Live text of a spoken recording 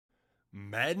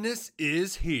Madness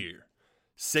is here.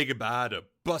 Say goodbye to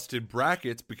busted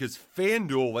brackets because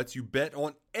FanDuel lets you bet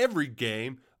on every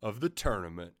game of the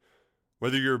tournament.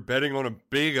 Whether you're betting on a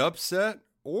big upset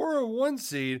or a one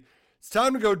seed, it's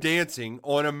time to go dancing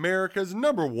on America's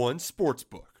 #1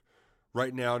 sportsbook.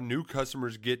 Right now, new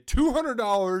customers get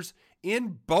 $200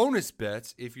 in bonus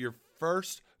bets if your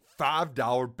first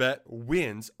 $5 bet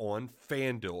wins on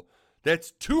FanDuel.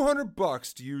 That's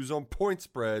 $200 to use on point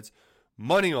spreads,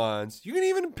 money lines. You can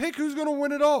even pick who's going to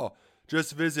win it all.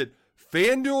 Just visit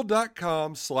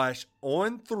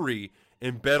FanDuel.com/on3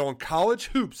 and bet on college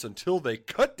hoops until they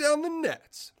cut down the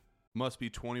nets. Must be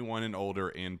 21 and older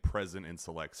and present in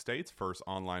select states. First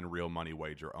online real money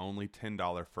wager only.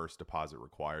 $10 first deposit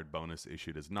required. Bonus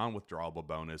issued as non-withdrawable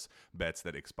bonus. Bets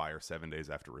that expire 7 days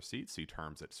after receipt. See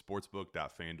terms at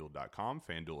sportsbook.fanduel.com.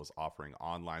 FanDuel is offering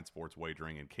online sports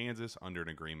wagering in Kansas under an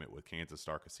agreement with Kansas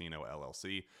Star Casino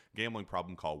LLC. Gambling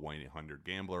problem? Call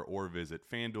 1-800-GAMBLER or visit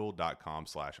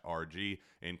fanduel.com/RG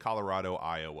in Colorado,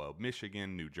 Iowa,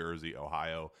 Michigan, New Jersey,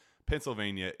 Ohio,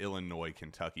 Pennsylvania, Illinois,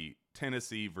 Kentucky,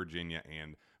 Tennessee, Virginia,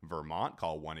 and Vermont.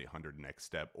 Call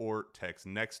 1-800-NEXT-STEP or text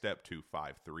NEXT-STEP to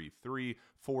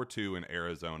 53342 in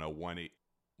Arizona,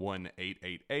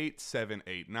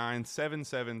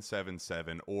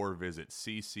 1-888-789-7777 or visit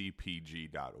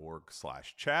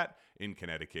ccpg.org/chat. In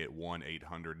Connecticut,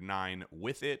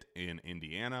 1-800-9-WITH-IT. In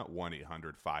Indiana,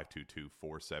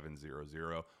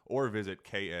 1-800-522-4700 or visit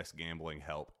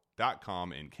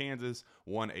ksgamblinghelp.com. In Kansas,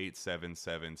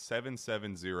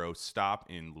 1-877-770-STOP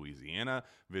in Louisiana.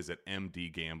 Visit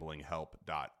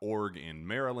mdgamblinghelp.org in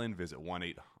Maryland. Visit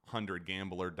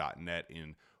 1-800-gambler.net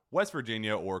in West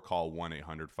Virginia or call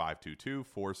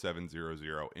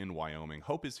 1-800-522-4700 in Wyoming.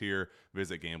 Hope is here.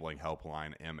 Visit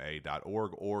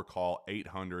gamblinghelplinema.org or call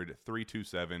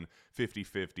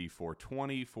 800-327-5050 for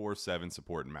 24/7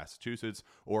 support in Massachusetts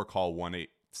or call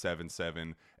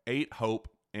 1-877-8-HOPE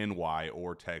NY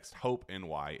or text Hope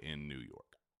NY in New York.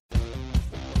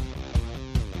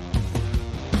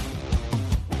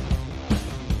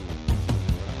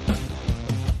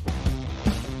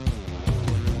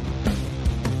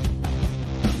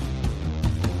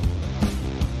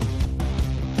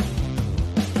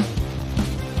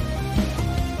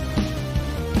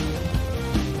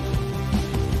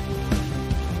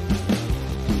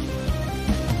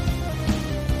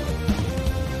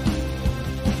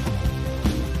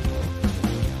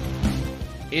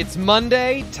 It's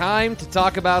Monday, time to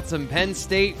talk about some Penn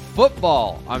State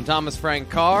football. I'm Thomas Frank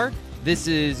Carr. This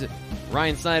is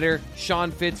Ryan Snyder,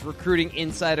 Sean Fitz, recruiting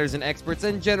insiders and experts,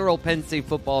 and general Penn State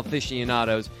football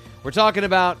aficionados. We're talking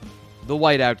about the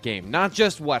whiteout game. Not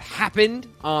just what happened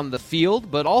on the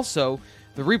field, but also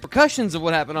the repercussions of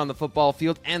what happened on the football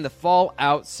field and the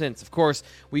fallout since. Of course,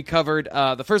 we covered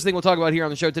the first thing we'll talk about here on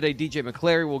the show today. DJ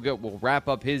McClary will wrap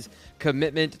up his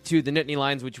commitment to the Nittany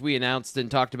Lions, which we announced and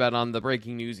talked about on the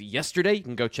breaking news yesterday. You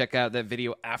can go check out that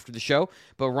video after the show.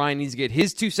 But Ryan needs to get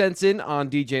his 2 cents in on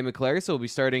DJ McClary, so we'll be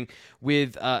starting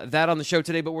with that on the show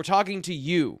today. But we're talking to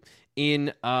you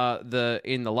in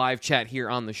the live chat here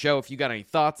on the show. If you got any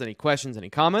thoughts, any questions, any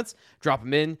comments, drop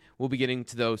them in. We'll be getting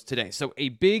to those today. So a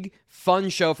big, fun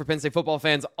show for Penn State football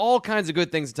fans. All kinds of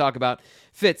good things to talk about.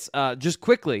 Fitz, just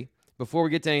quickly, before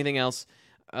we get to anything else,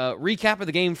 recap of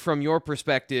the game from your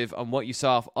perspective on what you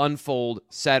saw unfold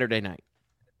Saturday night.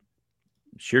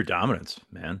 Sheer dominance,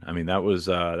 man. I mean, that was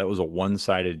a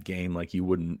one-sided game like you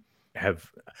wouldn't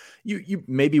have. You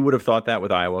maybe would have thought that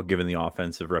with Iowa, given the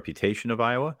offensive reputation of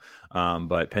Iowa.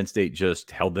 But Penn State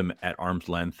just held them at arm's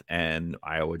length, and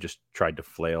Iowa just tried to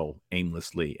flail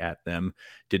aimlessly at them.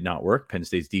 Did not work. Penn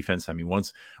State's defense, I mean,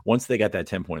 once they got that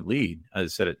 10-point lead, as I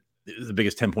said, it was the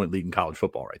biggest 10-point lead in college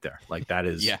football right there. Like, that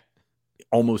is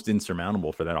almost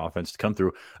insurmountable for that offense to come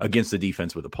through against the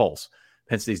defense with a pulse.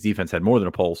 Penn State's defense had more than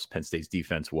a pulse. Penn State's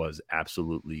defense was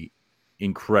absolutely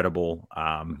incredible.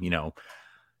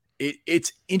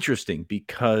 It's interesting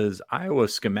because Iowa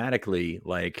schematically,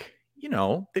 like,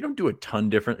 they don't do a ton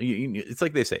different. It's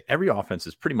like they say, every offense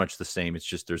is pretty much the same. It's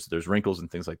just there's wrinkles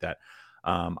and things like that.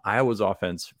 Iowa's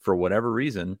offense, for whatever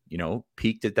reason,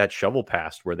 peaked at that shovel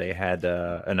pass where they had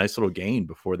a nice little gain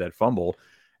before that fumble,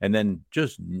 and then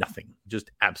just nothing,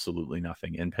 just absolutely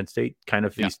nothing. And Penn State kind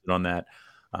of feasted on that.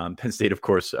 Penn State, of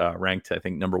course, ranked, I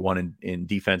think, #1 in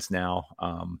defense now.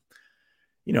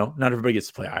 Not everybody gets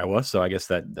to play Iowa, so I guess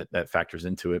that factors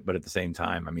into it. But at the same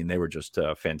time, I mean, they were just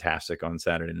fantastic on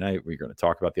Saturday night. We're going to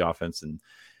talk about the offense and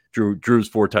Drew's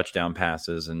 4 touchdown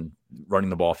passes and running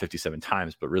the ball 57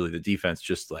 times. But really, the defense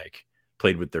just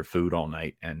played with their food all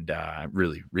night and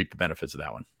really reaped the benefits of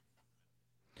that one.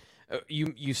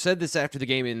 You said this after the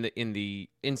game in the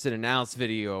instant analysis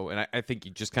video, and I think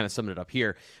you just kind of summed it up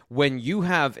here. When you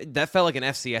have that felt like an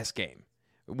FCS game.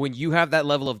 When you have that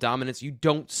level of dominance, you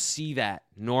don't see that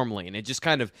normally, and it just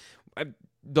kind of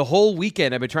the whole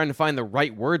weekend I've been trying to find the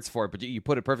right words for it, but you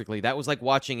put it perfectly. That was like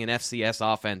watching an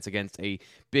FCS offense against a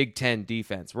Big Ten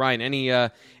defense. Ryan,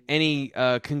 any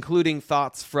concluding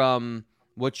thoughts from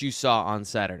what you saw on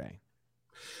Saturday?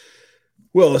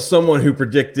 Well, as someone who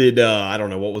predicted, I don't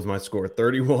know, what was my score?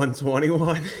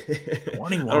 31-21?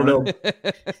 21. I don't know.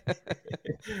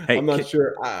 Hey, I'm not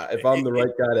sure if I'm the right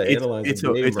guy to analyze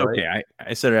the game. It's right? okay.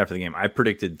 I said it after the game. I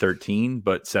predicted 13,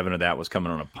 but 7 of that was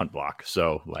coming on a punt block.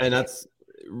 So, and that's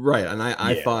right. And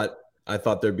I thought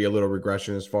there'd be a little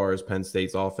regression as far as Penn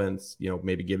State's offense,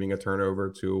 maybe giving a turnover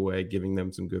to away, giving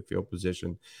them some good field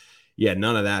position. Yeah,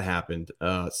 none of that happened.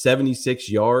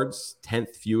 76 yards,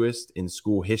 10th fewest in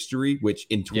school history, which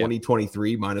in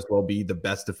 2023 might as well be the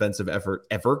best defensive effort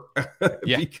ever.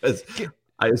 Because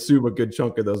I assume a good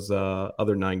chunk of those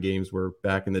other 9 games were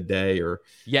back in the day. Or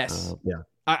yes,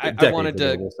 I wanted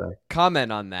to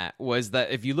comment on that. Was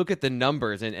that if you look at the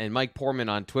numbers, and Mike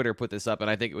Poorman on Twitter put this up, and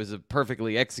I think it was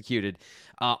perfectly executed.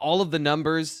 All of the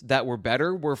numbers that were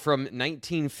better were from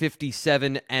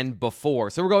 1957 and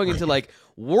before. So we're going into like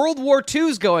World War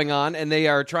II's going on, and they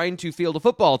are trying to field a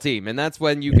football team, and that's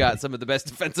when you got some of the best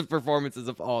defensive performances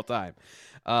of all time.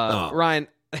 Ryan,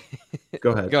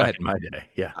 go ahead. Go ahead. My day.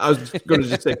 Yeah, I was going to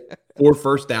just say 4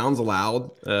 first downs allowed.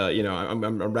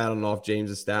 I'm rattling off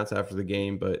James's stats after the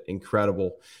game, but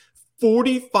incredible.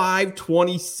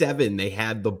 45-27. They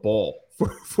had the ball for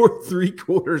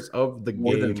 3/4 of the game.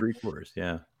 More than 3/4.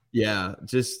 Yeah. Yeah,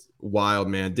 just wild,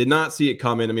 man. Did not see it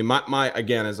coming. I mean, my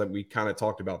again, as we kind of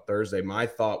talked about Thursday, my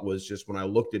thought was just when I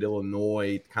looked at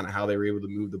Illinois, kind of how they were able to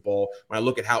move the ball. When I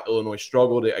look at how Illinois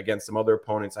struggled against some other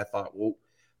opponents, I thought, well,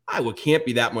 Iowa can't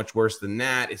be that much worse than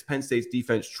that. Is Penn State's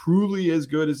defense truly as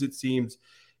good as it seems?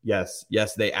 Yes,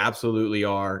 they absolutely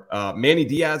are. Manny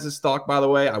Diaz's stock, by the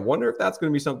way, I wonder if that's going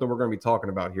to be something we're going to be talking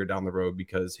about here down the road,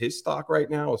 because his stock right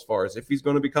now, as far as if he's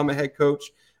going to become a head coach,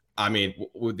 I mean,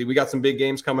 we got some big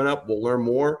games coming up. We'll learn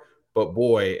more. But,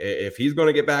 boy, if he's going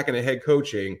to get back into head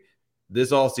coaching,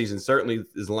 this offseason certainly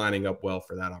is lining up well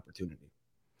for that opportunity.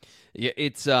 Yeah,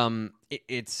 it's a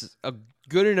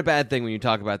good and a bad thing when you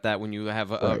talk about that, when you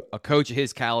have a coach of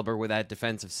his caliber with that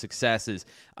defensive successes.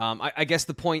 I guess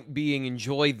the point being,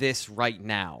 enjoy this right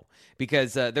now,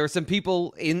 because there are some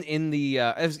people in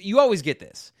the you always get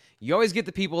this. You always get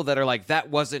the people that are like,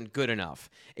 that wasn't good enough.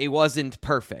 It wasn't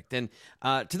perfect. And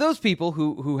to those people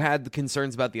who had the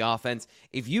concerns about the offense,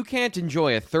 if you can't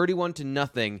enjoy a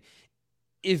 31-0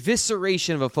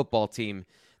 evisceration of a football team,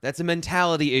 that's a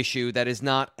mentality issue. That is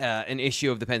not an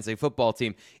issue of the Penn State football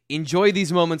team. Enjoy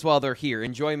these moments while they're here.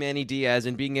 Enjoy Manny Diaz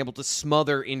and being able to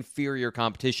smother inferior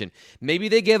competition. Maybe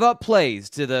they give up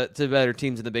plays to better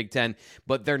teams in the Big Ten,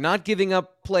 but they're not giving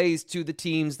up plays to the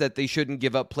teams that they shouldn't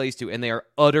give up plays to, and they are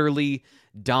utterly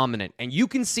dominant. And you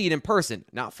can see it in person,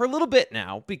 not for a little bit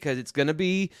now, because it's going to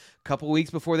be a couple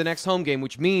weeks before the next home game,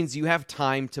 which means you have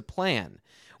time to plan.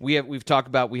 We've talked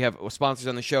about, we have sponsors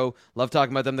on the show. Love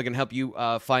talking about them. They're going to help you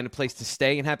find a place to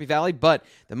stay in Happy Valley. But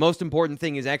the most important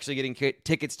thing is actually getting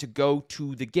tickets to go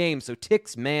to the game. So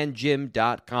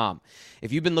TixManGym.com.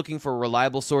 If you've been looking for a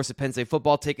reliable source of Penn State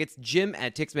football tickets, Jim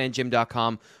at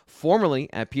TixManGym.com, formerly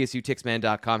at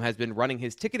PSUTixman.com, has been running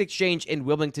his ticket exchange in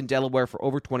Wilmington, Delaware for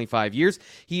over 25 years.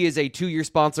 He is a 2-year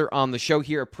sponsor on the show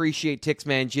here. Appreciate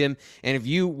Tixman Gym. And if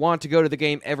you want to go to the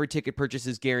game, every ticket purchase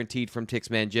is guaranteed from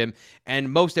Tixman Gym.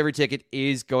 And most every ticket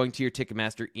is going to your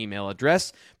Ticketmaster email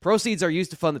address. Proceeds are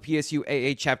used to fund the PSU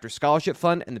AA Chapter Scholarship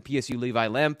Fund and the PSU Levi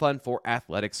Lamb Fund for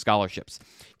athletic scholarships.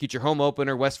 Get your home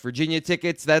opener West Virginia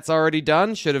tickets. That's already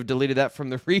done. Should have deleted that from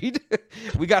the read.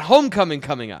 We got homecoming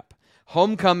coming up.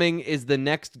 Homecoming is the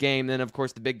next game. Then, of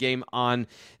course, the big game on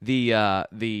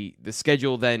the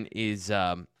schedule then is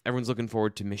everyone's looking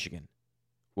forward to Michigan.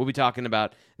 We'll be talking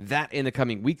about that in the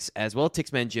coming weeks as well.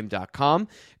 TixManGym.com.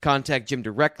 Contact Jim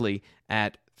directly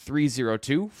at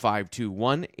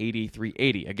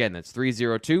 302-521-8380. Again, that's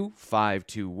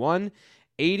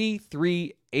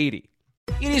 302-521-8380.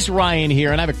 It is Ryan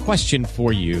here, and I have a question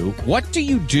for you. What do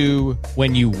you do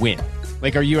when you win?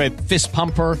 Like, are you a fist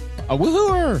pumper, a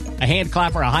woohooer, a hand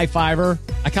clapper, a high fiver?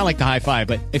 I kind of like the high five,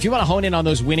 but if you want to hone in on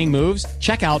those winning moves,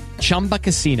 check out Chumba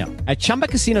Casino. At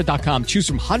ChumbaCasino.com, choose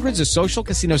from hundreds of social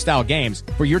casino-style games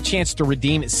for your chance to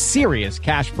redeem serious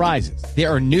cash prizes. There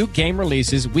are new game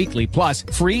releases weekly, plus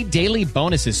free daily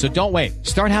bonuses, so don't wait.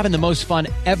 Start having the most fun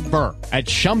ever at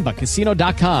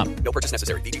ChumbaCasino.com. No purchase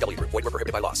necessary. VGW. Void where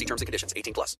prohibited by law. See terms and conditions.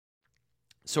 18+.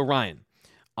 So, Ryan,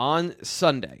 on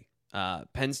Sunday,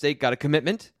 Penn State got a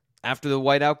commitment after the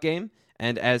whiteout game.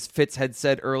 And as Fitz had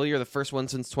said earlier, the first one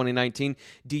since 2019,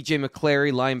 DJ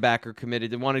McClary, linebacker,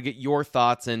 committed. I want to get your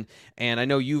thoughts, and I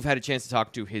know you've had a chance to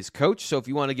talk to his coach, so if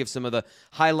you want to give some of the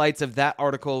highlights of that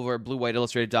article over at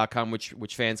BlueWhiteIllustrated.com,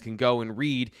 which fans can go and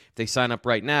read if they sign up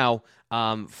right now,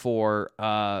 for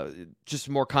just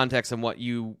more context on what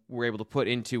you were able to put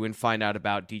into and find out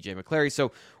about DJ McClary.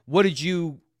 So what did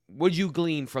you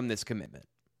glean from this commitment?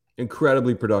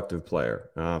 Incredibly productive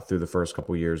player through the first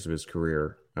couple years of his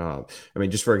career. I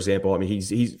mean, just for example, I mean,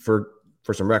 he's for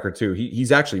some record too.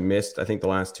 He's actually missed, I think, the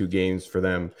last 2 games for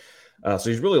them. So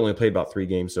he's really only played about 3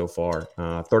 games so far.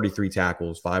 33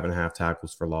 tackles, 5.5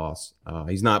 tackles for loss.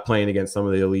 He's not playing against some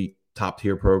of the elite top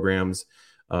tier programs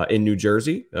in New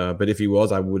Jersey. But if he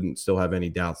was, I wouldn't still have any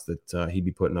doubts that he'd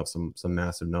be putting up some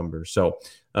massive numbers. So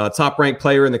top ranked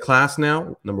player in the class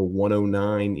now, number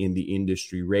 109 in the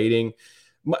industry rating.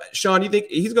 Sean, do you think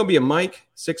he's going to be a Mike,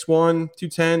 6'1",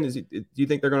 210? Do you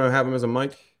think they're going to have him as a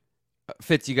Mike?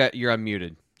 Fitz, you're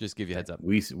unmuted. Just give you a heads up.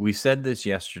 We said this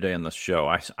yesterday on the show.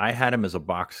 I had him as a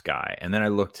box guy, and then I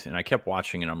looked and I kept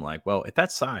watching, and I'm like, well, at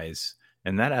that size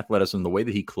and that athleticism, the way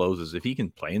that he closes, if he can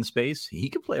play in space, he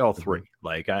can play all 3.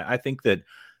 Like I think that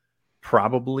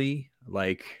probably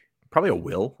a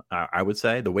will. I would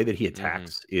say the way that he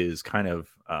attacks is kind of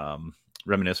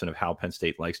reminiscent of how Penn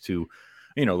State likes to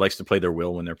play their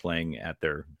will when they're playing at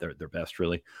their best,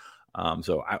 really.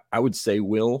 So I would say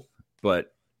will,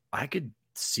 but I could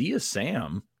see a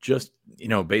Sam just,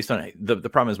 based on the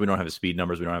problem is we don't have his speed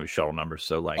numbers. We don't have his shuttle numbers.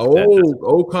 So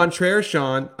contraire,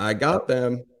 Sean, I got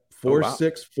them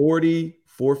 4.6 40,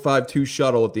 4.52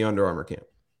 shuttle at the Under Armour camp.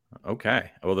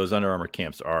 Okay. Well, those Under Armour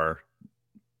camps are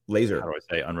laser. How do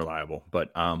I say unreliable?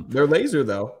 But they're laser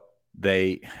though.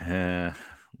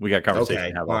 We got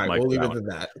conversation. Okay. All right, we'll leave it to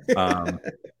that.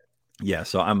 Yeah,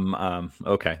 so I'm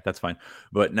okay, that's fine.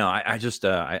 But no, I just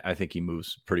I think he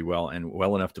moves pretty well and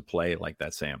well enough to play like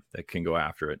that Sam that can go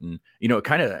after it. And it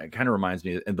kind of reminds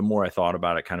me, and the more I thought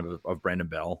about it, kind of Brandon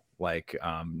Bell,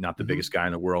 not the biggest guy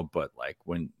in the world, but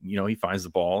when he finds the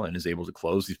ball and is able to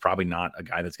close, he's probably not a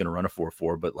guy that's going to run a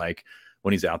 4.4, but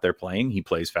when he's out there playing, he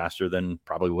plays faster than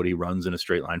probably what he runs in a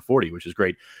straight line 40, which is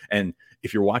great. And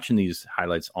if you're watching these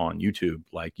highlights on YouTube,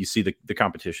 you see the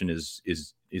competition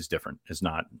is different. It's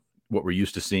not what we're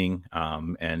used to seeing.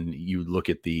 And you look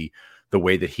at the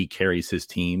way that he carries his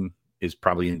team is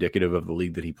probably indicative of the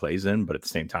league that he plays in, but at the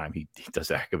same time, he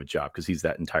does a heck of a job because he's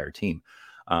that entire team.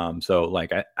 So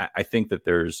I think that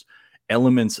there's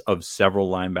elements of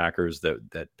several linebackers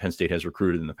that Penn State has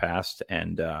recruited in the past.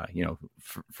 And,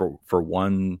 for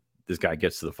one, this guy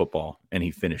gets to the football and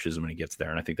he finishes when he gets there.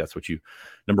 And I think that's what you,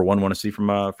 number one, want to see from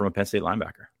a Penn State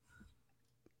linebacker.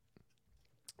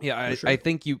 Yeah, Sure. I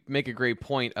think you make a great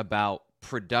point about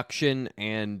production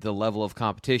and the level of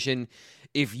competition.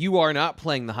 If you are not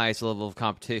playing the highest level of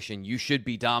competition, you should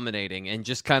be dominating. And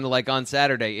just kind of like on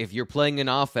Saturday, if you're playing an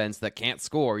offense that can't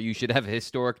score, you should have a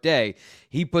historic day.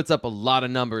 He puts up a lot of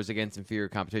numbers against inferior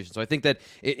competition. So I think that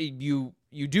you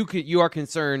are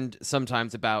concerned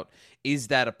sometimes about, is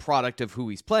that a product of who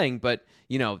he's playing? But,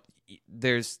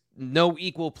 there's no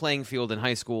equal playing field in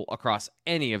high school across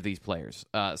any of these players.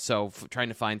 So trying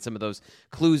to find some of those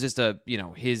clues as to,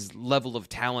 his level of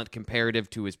talent comparative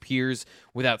to his peers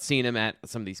without seeing him at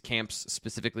some of these camps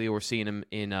specifically, or seeing him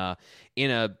in a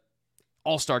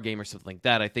all-star game or something like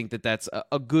that. I think that's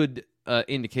a good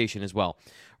indication as well.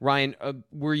 Ryan,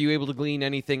 were you able to glean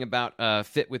anything about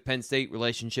fit with Penn State,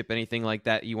 relationship, anything like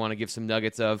that you want to give some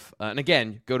nuggets of? And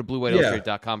again, go to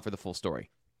BlueWhiteIllustrated.com for the full story.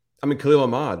 I mean, Khalil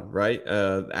Ahmad, right?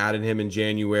 Added him in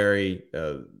January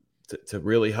to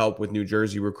really help with New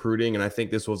Jersey recruiting. And I think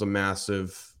this was a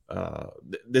massive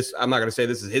I'm not going to say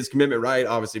this is his commitment, right?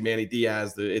 Obviously, Manny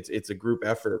Diaz, it's a group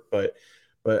effort, but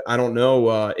I don't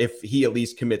know if he at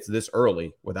least commits this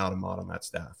early without Ahmad on that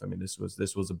staff. I mean, this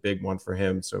was a big one for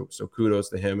him. So kudos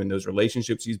to him and those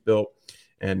relationships he's built,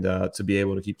 and to be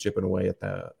able to keep chipping away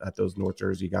at those North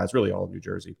Jersey guys, really all of New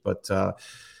Jersey. But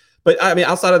I mean,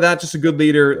 outside of that, just a good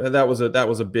leader. That was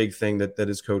a big thing that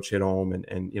his coach hit home,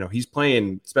 and he's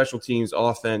playing special teams,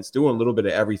 offense, doing a little bit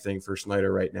of everything for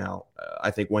Snyder right now.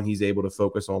 I think when he's able to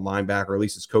focus on linebacker, or at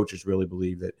least his coaches really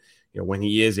believe that when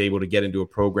he is able to get into a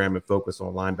program and focus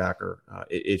on linebacker,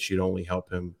 it should only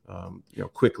help him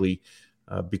quickly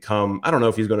become. I don't know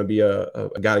if he's going to be a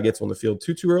guy that gets on the field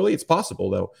too early. It's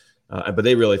possible though. But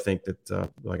they really think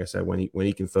that, like I said, when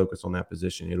he can focus on that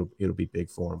position, it'll be big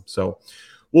for him. So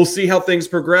we'll see how things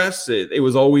progress. It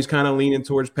was always kind of leaning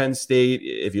towards Penn State.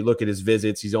 If you look at his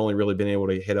visits, he's only really been able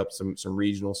to hit up some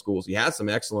regional schools. He has some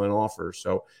excellent offers,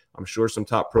 so I'm sure some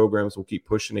top programs will keep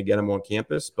pushing to get him on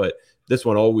campus. But this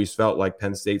one always felt like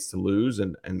Penn State's to lose,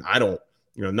 and I don't,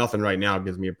 nothing right now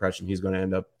gives me the impression he's going to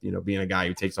end up, being a guy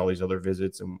who takes all these other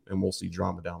visits, and we'll see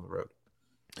drama down the road.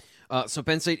 So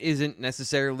Penn State isn't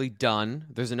necessarily done.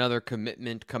 There's another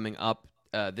commitment coming up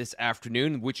this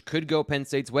afternoon, which could go Penn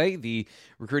State's way. The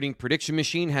recruiting prediction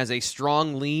machine has a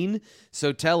strong lean.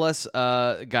 So tell us,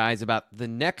 guys, about the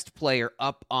next player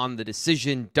up on the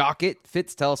decision docket.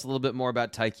 Fitz, tell us a little bit more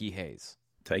about Tyke Hayes.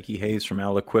 Tyke Hayes from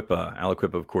Aliquippa.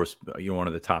 Aliquippa, of course, one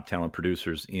of the top talent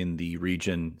producers in the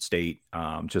region, state.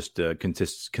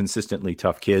 Consistently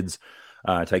tough kids.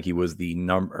 Tyke was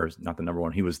not the number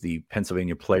one. He was the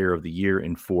Pennsylvania Player of the Year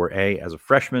in 4A as a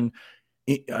freshman.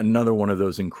 Another one of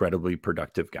those incredibly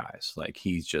productive guys. Like,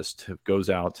 he just goes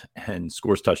out and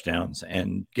scores touchdowns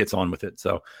and gets on with it.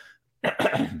 So,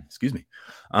 excuse me.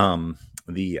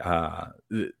 The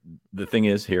thing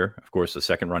is here, of course, the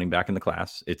second running back in the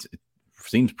class. It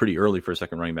seems pretty early for a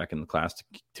second running back in the class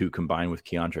to combine with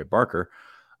Keandre Barker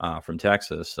from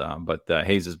Texas. But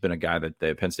Hayes has been a guy that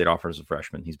the Penn State offers as a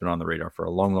freshman. He's been on the radar for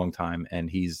a long, long time, and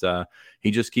he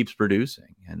just keeps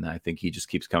producing. And I think he just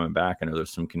keeps coming back. I know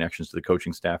there's some connections to the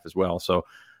coaching staff as well. So,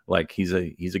 like, he's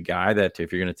a guy that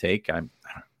if you're going to take, I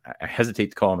hesitate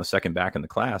to call him a second back in the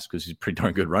class because he's a pretty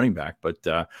darn good running back. But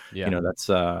that's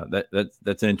an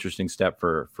interesting step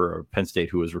for Penn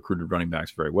State, who has recruited running backs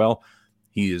very well.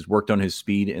 He has worked on his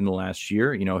speed in the last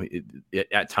year.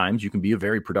 At times you can be a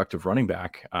very productive running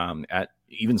back at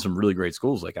even some really great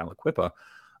schools like Aliquippa,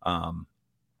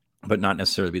 but not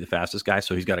necessarily be the fastest guy.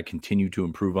 So he's got to continue to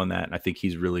improve on that. And I think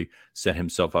he's really set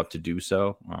himself up to do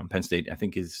so. Penn State, I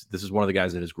think, this is one of the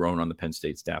guys that has grown on the Penn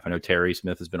State staff. I know Terry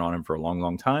Smith has been on him for a long,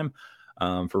 long time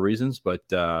for reasons, but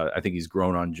I think he's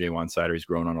grown on Jaywan Sider. He's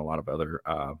grown on a lot of other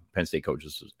Penn State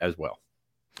coaches as well.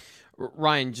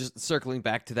 Ryan, just circling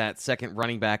back to that second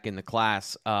running back in the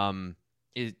class,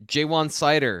 is Jaywan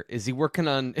Sider, is he working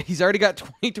on, he's already got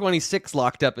 2026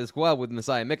 locked up as well with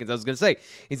Messiah Mickens. I was going to say,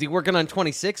 is he working on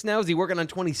 26 now? Is he working on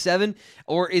 27?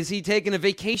 Or is he taking a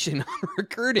vacation on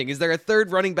recruiting? Is there a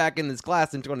third running back in this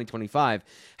class in 2025?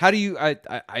 How do you,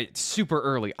 super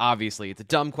early, obviously. It's a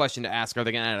dumb question to ask. Are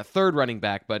they going to add a third running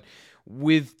back? But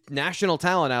with national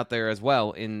talent out there as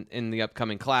well in the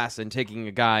upcoming class, and taking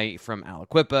a guy from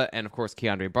Aliquippa and, of course,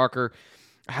 Keandre Barker,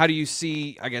 how do you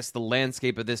see, I guess, the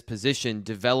landscape of this position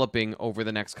developing over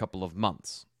the next couple of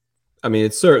months? I mean,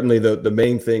 it's certainly the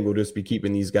main thing will just be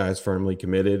keeping these guys firmly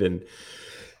committed. And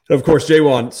of course,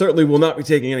 Jaywan certainly will not be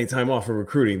taking any time off from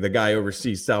recruiting. The guy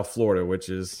oversees South Florida, which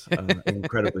is an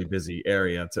incredibly busy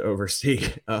area to oversee.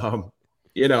 I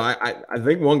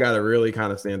think one guy that really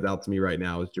kind of stands out to me right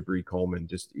now is Jabri Coleman.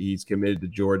 He's committed to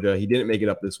Georgia. He didn't make it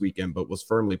up this weekend, but was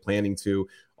firmly planning to.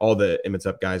 All the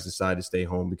Imhotep guys decided to stay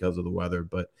home because of the weather.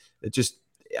 But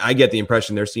I get the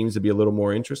impression there seems to be a little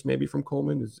more interest maybe from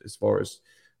Coleman as far as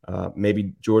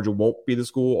maybe Georgia won't be the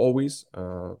school always.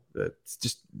 It's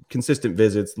just consistent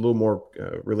visits, a little more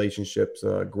relationships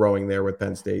growing there with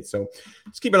Penn State. So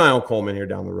just keep an eye on Coleman here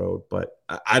down the road. But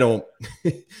I don't –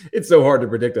 it's so hard to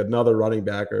predict another running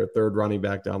back or a third running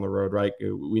back down the road, right?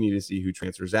 We need to see who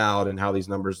transfers out and how these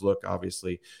numbers look,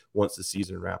 obviously, once the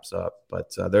season wraps up.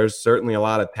 But there's certainly a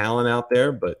lot of talent out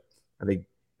there. But I think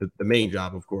the main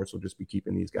job, of course, will just be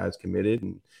keeping these guys committed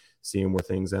and seeing where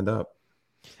things end up.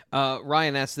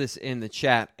 Ryan asked this in the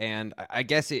chat, and I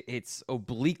guess it's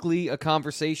obliquely a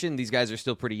conversation. These guys are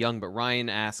still pretty young, but Ryan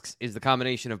asks, is the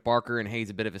combination of Barker and Hayes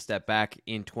a bit of a step back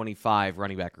in 25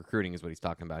 running back recruiting is what he's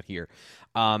talking about here.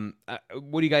 What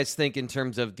do you guys think in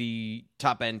terms of the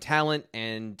top-end talent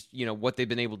and, what they've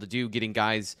been able to do, getting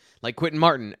guys like Quentin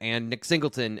Martin and Nick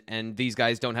Singleton, and these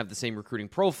guys don't have the same recruiting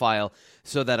profile,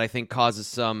 so that I think causes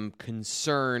some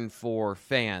concern for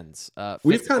fans.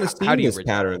 We've kind of seen this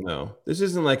pattern, though. This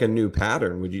isn't like a new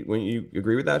pattern. Wouldn't you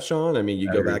agree with that, Sean? I mean,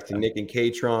 you go back to Nick and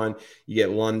Katron, you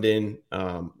get London.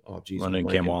 London,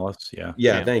 Cam Wallace.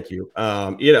 Yeah. Thank you.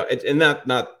 I'm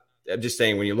just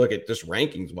saying, when you look at just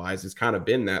rankings wise, it's kind of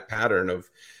been that pattern of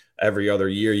every other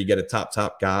year you get a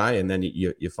top guy, and then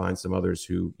you find some others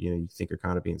who you think are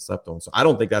kind of being slept on. So I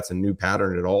don't think that's a new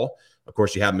pattern at all. Of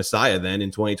course, you have Messiah then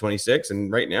in 2026,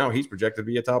 and right now he's projected to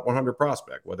be a top 100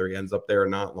 prospect. Whether he ends up there or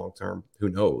not long term, who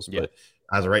knows? Yeah. But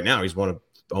as of right now, he's one of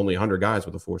only 100 guys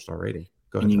with a 4-star rating.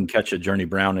 Go ahead. And you can catch a Journey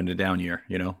Brown in a down year.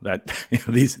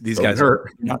 These guys are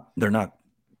they're not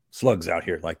slugs out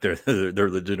here. Like they're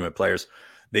legitimate players.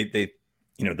 They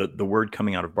the word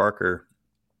coming out of Barker,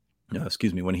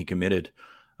 when he committed,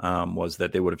 was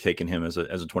that they would have taken him as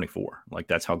a 24. Like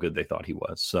that's how good they thought he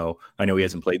was. So I know he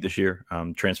hasn't played this year.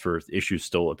 Transfer issues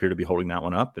still appear to be holding that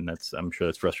one up, and I'm sure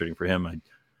that's frustrating for him. I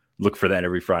look for that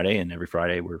every Friday, and every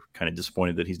Friday we're kind of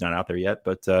disappointed that he's not out there yet.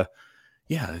 But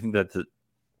yeah, I think that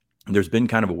there's been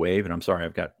kind of a wave, and I'm sorry,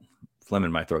 I've got phlegm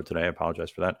in my throat today. I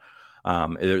apologize for that.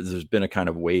 There's been a kind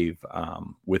of wave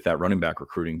with that running back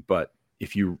recruiting, but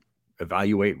if you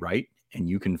evaluate right and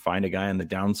you can find a guy on the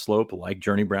downslope like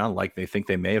Journey Brown, like they think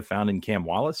they may have found in Cam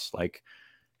Wallace, like,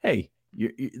 hey,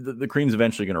 the cream's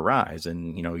eventually going to rise,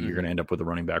 and you're going to end up with a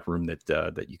running back room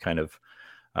that you kind of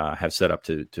have set up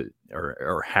to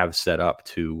have set up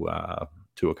to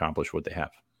accomplish what they have.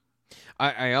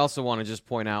 I also want to just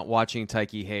point out, watching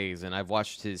Tyke Hayes, and I've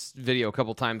watched his video a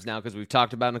couple times now because we've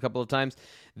talked about it a couple of times.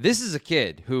 This is a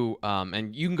kid who,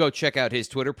 and you can go check out his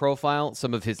Twitter profile,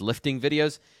 some of his lifting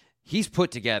videos. He's put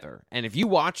together. And if you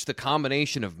watch the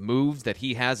combination of moves that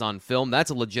he has on film, that's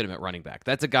a legitimate running back.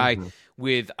 That's a guy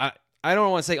with, I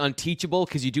don't want to say unteachable,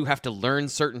 because you do have to learn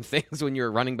certain things when you're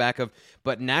a running back,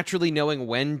 but naturally knowing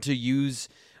when to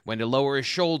lower his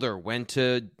shoulder, when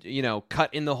to,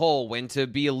 cut in the hole, when to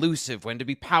be elusive, when to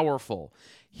be powerful.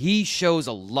 He shows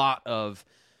a lot of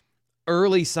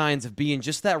early signs of being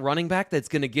just that running back that's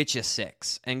going to get you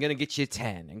 6 and going to get you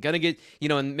 10 and going to get,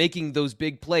 and making those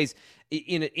big plays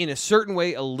in a certain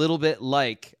way, a little bit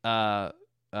like Katron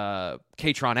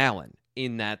Allen,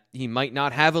 in that he might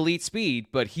not have elite speed,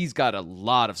 but he's got a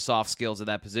lot of soft skills at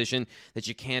that position that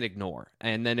you can't ignore.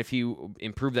 And then if you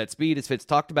improve that speed, as Fitz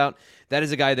talked about, that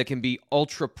is a guy that can be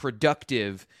ultra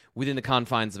productive within the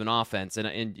confines of an offense. And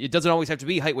it doesn't always have to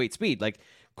be height, weight, speed. Like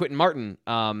Quentin Martin,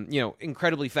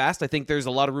 incredibly fast. I think there's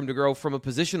a lot of room to grow from a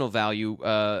positional value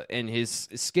and his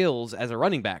skills as a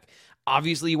running back.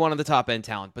 Obviously, you wanted the top-end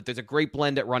talent, but there's a great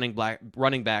blend at running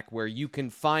back where you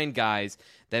can find guys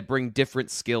that bring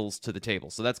different skills to the table.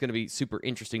 So that's going to be super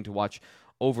interesting to watch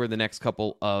over the next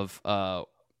couple of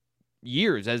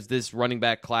years as this running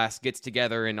back class gets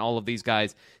together and all of these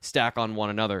guys stack on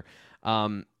one another.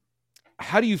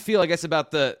 How do you feel, I guess, about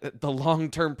the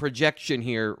long-term projection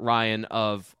here, Ryan,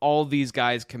 of all these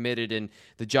guys committed and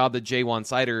the job that Jaywan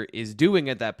Sider is doing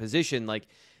at that position? Like,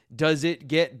 does it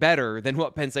get better than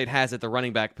what Penn State has at the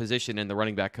running back position and the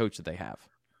running back coach that they have?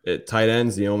 Tight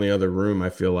end's the only other room I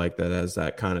feel like that has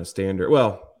that kind of standard.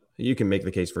 Well, you can make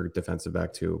the case for defensive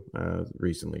back too,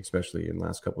 recently, especially in the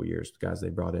last couple of years, the guys they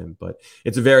brought in. But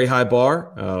it's a very high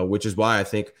bar, which is why I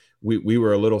think we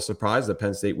were a little surprised that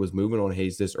Penn State was moving on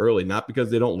Hayes this early. Not because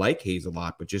they don't like Hayes a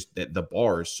lot, but just that the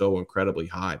bar is so incredibly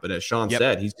high. But as Sean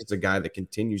said, he's just a guy that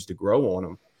continues to grow on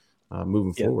him.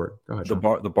 Moving forward. Go ahead,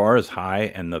 the bar is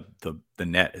high and the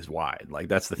net is wide. Like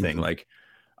that's the thing. Like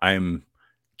I'm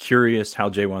curious how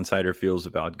Jaywan Sider feels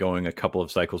about going a couple of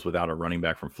cycles without a running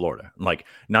back from Florida. Like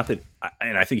not that,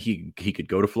 and I think he could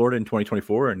go to Florida in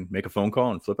 2024 and make a phone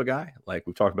call and flip a guy. Like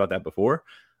we've talked about that before.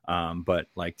 But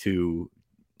like to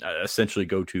essentially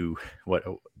go to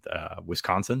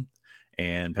Wisconsin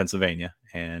and Pennsylvania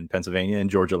and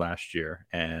Georgia last year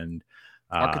and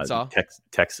Arkansas,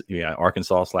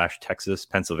 Arkansas/Texas,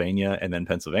 Pennsylvania, and then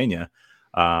Pennsylvania.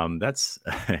 That's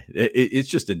it's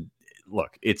just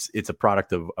it's a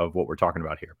product of what we're talking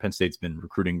about here. Penn State's been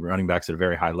recruiting running backs at a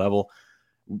very high level.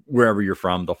 Wherever you're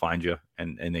from, they'll find you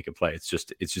and they can play. It's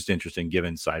just interesting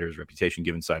given Sider's reputation,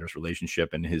 given Sider's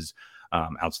relationship, and his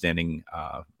outstanding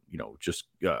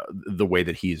the way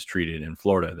that he is treated in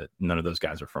Florida, that none of those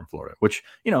guys are from Florida, which,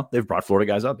 they've brought Florida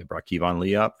guys up. They brought Kevon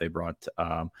Lee up. They brought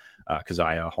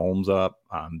Keziah Holmes up.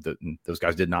 Those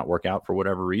guys did not work out for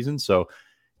whatever reason. So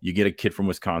you get a kid from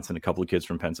Wisconsin, a couple of kids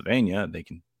from Pennsylvania. They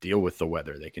can deal with the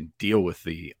weather. They can deal with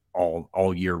the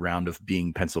all year round of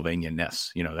being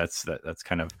Pennsylvania-ness. That's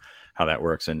kind of how that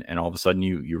works. And all of a sudden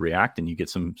you react and you get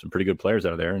some pretty good players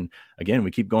out of there. And again,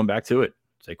 we keep going back to it.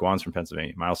 Saquon's from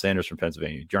Pennsylvania, Miles Sanders from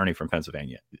Pennsylvania, Journey from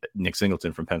Pennsylvania, Nick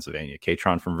Singleton from Pennsylvania,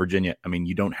 Katron from Virginia. I mean,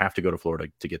 you don't have to go to Florida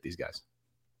to get these guys.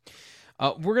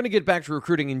 We're going to get back to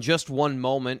recruiting in just one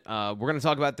moment. We're going to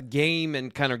talk about the game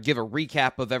and kind of give a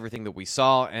recap of everything that we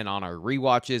saw and on our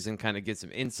rewatches and kind of get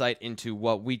some insight into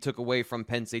what we took away from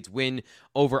Penn State's win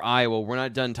over Iowa. We're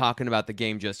not done talking about the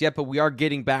game just yet, but we are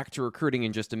getting back to recruiting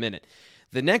in just a minute.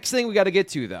 The next thing we got to get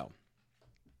to, though,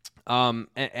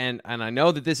 and I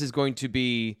know that this is going to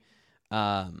be,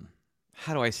 how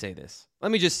do I say this?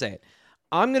 Let me just say it.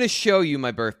 I'm going to show you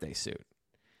my birthday suit.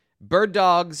 Bird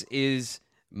Dogs is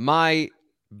my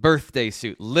birthday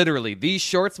suit. Literally, these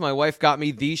shorts, my wife got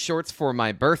me these shorts for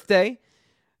my birthday.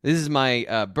 This is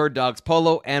my Bird Dogs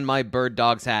polo and my Bird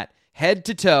Dogs hat, head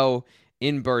to toe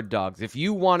in Bird Dogs. If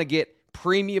you want to get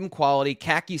premium quality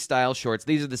khaki style shorts.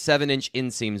 These are the 7-inch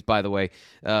inseams, by the way.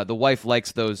 The wife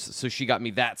likes those, so she got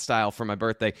me that style for my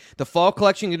birthday. The fall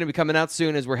collection is going to be coming out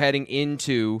soon as we're heading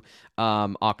into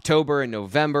October and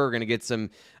November. We're going to get some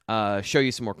show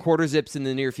you some more quarter zips in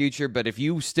the near future. But if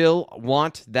you still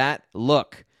want that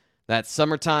look, that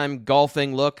summertime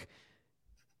golfing look,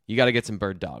 you got to get some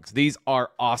Bird Dogs. These are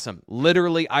awesome.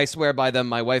 Literally, I swear by them.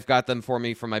 My wife got them for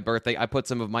me for my birthday. I put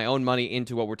some of my own money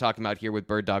into what we're talking about here with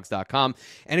birddogs.com.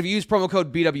 And if you use promo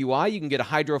code BWI, you can get a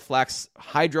Hydro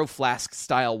Flask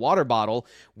style water bottle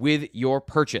with your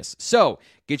purchase. So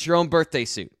get your own birthday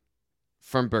suit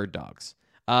from Bird Dogs.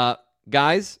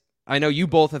 Guys, I know you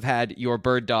both have had your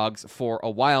Bird Dogs for a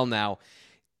while now.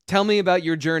 Tell me about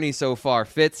your journey so far.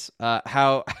 Fitz,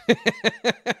 how...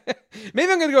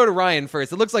 Maybe I'm going to go to Ryan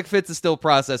first. It looks like Fitz is still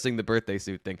processing the birthday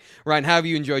suit thing. Ryan, how have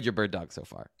you enjoyed your Bird Dog so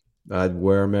far? I'd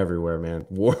wear them everywhere, man.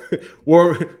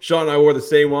 Sean and I wore the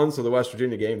same one, so the West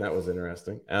Virginia game, that was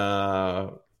interesting.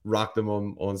 Rocked them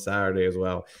on Saturday as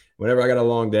well. Whenever I got a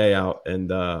long day out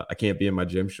and I can't be in my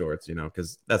gym shorts,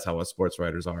 because that's how us sports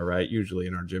writers are, right? Usually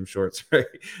in our gym shorts, right?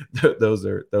 those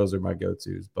are my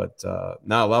go-tos. But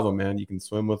now I love them, man. You can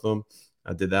swim with them.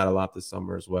 I did that a lot this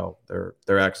summer as well.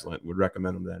 They're excellent. Would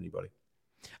recommend them to anybody.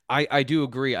 I do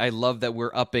agree. I love that we're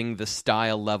upping the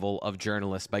style level of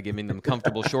journalists by giving them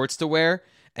comfortable shorts to wear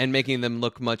and making them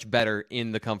look much better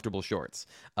in the comfortable shorts.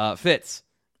 Fitz,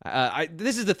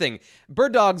 this is the thing.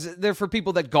 Bird Dogs, they're for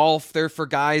people that golf. They're for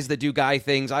guys that do guy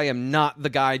things. I am not the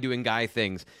guy doing guy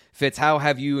things. Fitz, how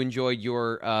have you enjoyed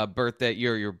your birthday,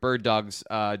 your Bird Dogs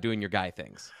doing your guy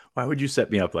things? Why would you set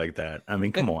me up like that? I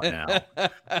mean, come on now.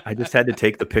 I just had to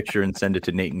take the picture and send it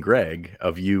to Nate and Greg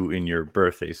of you in your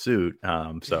birthday suit.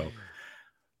 No,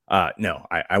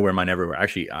 I wear mine everywhere.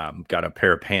 Actually, got a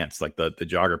pair of pants, like the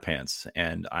jogger pants.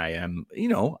 And I am,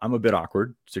 I'm a bit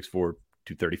awkward, 6'4",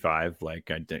 235.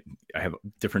 Like I have a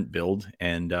different build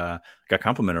and got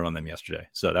complimented on them yesterday.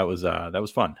 So that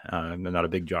was fun. I'm not a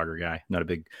big jogger guy, not a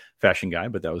big fashion guy,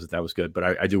 but that was good.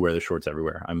 But I do wear the shorts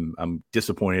everywhere. I'm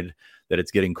disappointed that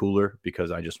it's getting cooler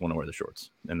because I just want to wear the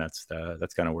shorts, and that's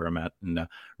kind of where I'm at. And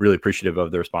really appreciative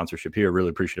of their sponsorship here.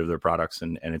 Really appreciative of their products,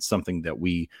 and it's something that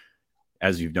we,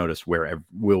 as you've noticed,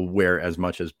 will wear as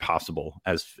much as possible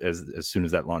as soon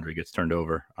as that laundry gets turned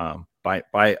over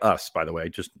by us. By the way,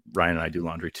 just Ryan and I do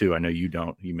laundry too. I know you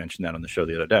don't. You mentioned that on the show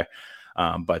the other day.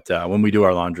 But when we do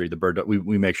our laundry,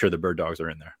 we make sure the Bird Dogs are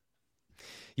in there.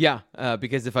 Yeah,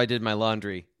 because if I did my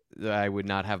laundry, I would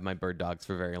not have my Bird Dogs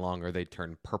for very long, or they'd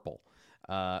turn purple.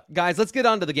 Guys, let's get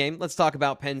on to the game. Let's talk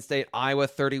about Penn State, Iowa,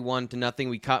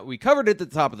 31-0. We covered it at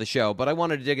the top of the show, but I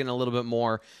wanted to dig in a little bit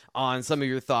more on some of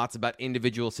your thoughts about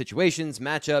individual situations,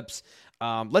 matchups.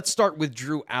 Let's start with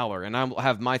Drew Aller, and I'll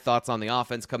have my thoughts on the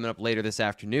offense coming up later this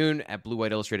afternoon at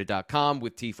BlueWhiteIllustrated.com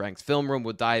with T. Frank's Film Room.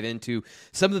 We'll dive into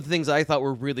some of the things I thought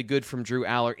were really good from Drew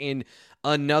Aller in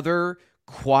another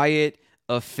quiet,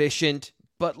 efficient,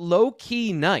 but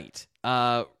low-key night.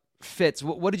 Fitz,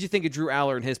 what did you think of Drew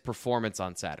Aller and his performance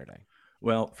on Saturday?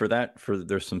 Well,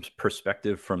 there's some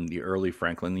perspective from the early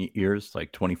Franklin years,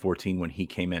 like 2014 when he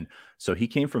came in. So he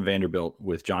came from Vanderbilt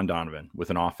with John Donovan,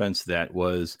 with an offense that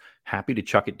was happy to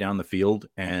chuck it down the field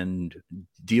and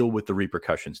deal with the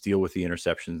repercussions, deal with the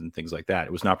interceptions and things like that.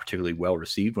 It was not particularly well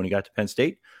received when he got to Penn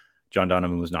State. John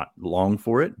Donovan was not long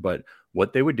for it, but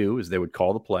what they would do is they would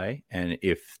call the play, and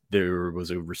if there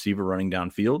was a receiver running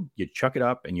downfield, you chuck it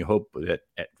up, and you hope that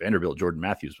at Vanderbilt, Jordan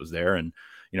Matthews was there, and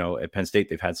at Penn State,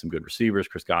 they've had some good receivers,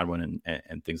 Chris Godwin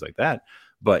and things like that,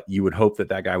 but you would hope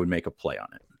that guy would make a play on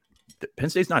it. Penn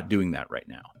State's not doing that right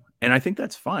now, and I think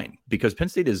that's fine because Penn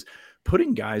State is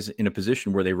putting guys in a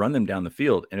position where they run them down the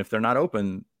field, and if they're not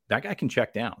open, that guy can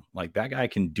check down. Like that guy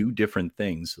can do different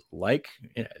things, like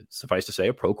suffice to say,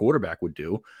 a pro quarterback would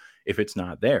do if it's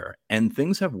not there. And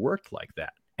things have worked like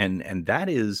that. And that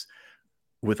is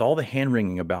with all the hand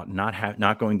wringing about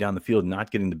not going down the field,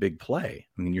 not getting the big play.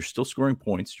 I mean, you're still scoring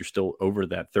points. You're still over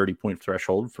that 30-point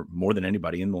threshold for more than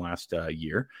anybody in the last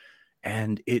year.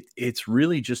 And it's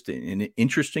really just an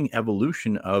interesting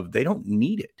evolution of they don't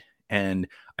need it. And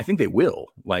I think they will.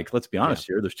 Like, let's be honest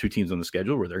here. There's two teams on the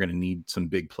schedule where they're going to need some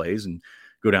big plays and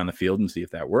go down the field and see if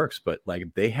that works. But like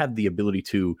they have the ability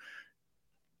to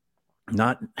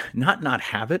not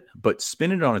have it, but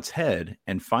spin it on its head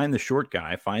and find the short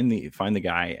guy, find the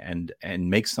guy and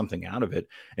make something out of it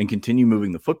and continue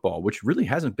moving the football, which really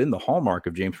hasn't been the hallmark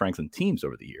of James Franklin teams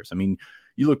over the years. I mean,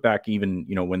 you look back even,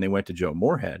 when they went to Joe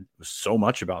Moorhead, it was so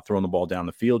much about throwing the ball down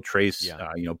the field, Trace,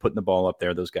 putting the ball up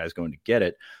there, those guys going to get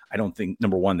it. I don't think,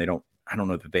 number one, I don't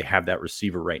know that they have that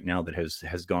receiver right now that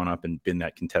has gone up and been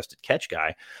that contested catch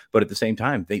guy. But at the same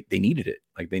time, they needed it.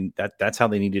 Like that's how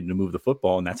they needed to move the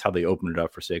football, and that's how they opened it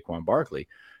up for Saquon Barkley.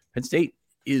 Penn State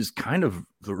is kind of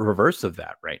the reverse of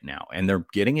that right now, and they're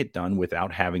getting it done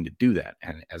without having to do that.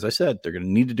 And as I said, they're going to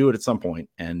need to do it at some point.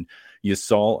 And you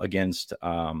saw against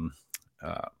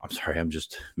I'm sorry, I'm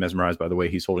just mesmerized by the way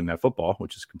he's holding that football,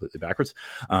 which is completely backwards.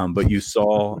 But you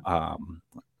saw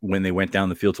when they went down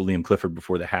the field to Liam Clifford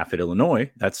before the half at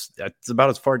Illinois, that's about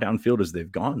as far downfield as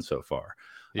they've gone so far.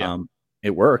 Yeah.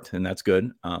 It worked, and that's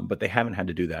good. But they haven't had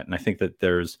to do that. And I think that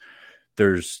there's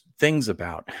things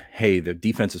about, hey, the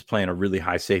defense is playing a really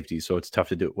high safety, so it's tough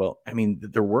to do. Well, I mean,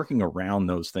 they're working around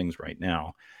those things right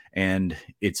now. And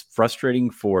it's frustrating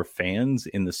for fans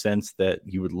in the sense that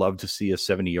you would love to see a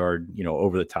 70-yard,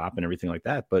 over the top and everything like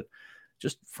that, but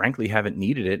just frankly haven't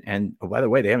needed it. And by the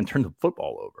way, they haven't turned the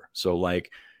football over. So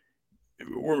like,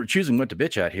 we're choosing what to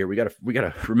bitch at here. We got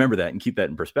to remember that and keep that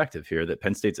in perspective here, that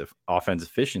Penn State's offense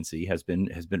efficiency has been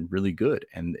really good.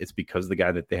 And it's because the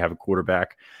guy that they have a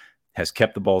quarterback has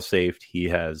kept the ball safe. He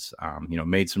has,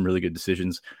 made some really good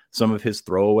decisions. Some of his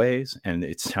throwaways, and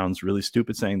it sounds really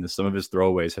stupid saying this, some of his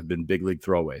throwaways have been big league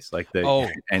throwaways.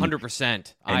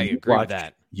 100%. I agree with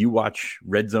that. You watch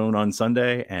Red Zone on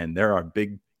Sunday, and there are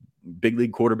big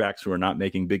league quarterbacks who are not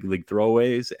making big league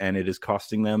throwaways, and it is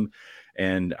costing them.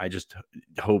 And I just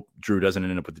hope Drew doesn't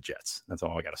end up with the Jets. That's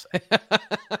all I got to say.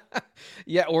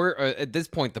 Yeah, or at this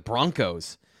point, the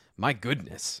Broncos. My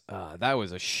goodness, that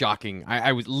was a shocking.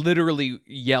 I was literally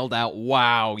yelled out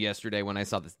 "wow" yesterday when I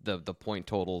saw the point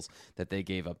totals that they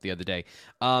gave up the other day.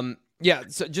 Yeah,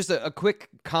 so just a quick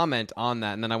comment on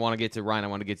that, and then I want to get to Ryan. I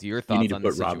want to get to your thoughts. You need to on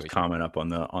put the Rob's comment up on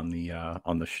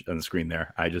the screen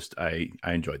there. I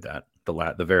enjoyed that,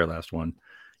 the very last one.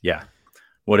 Yeah,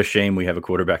 what a shame we have a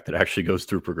quarterback that actually goes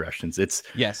through progressions. It's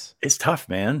tough,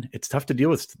 man. It's tough to deal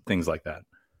with things like that.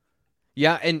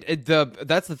 Yeah, and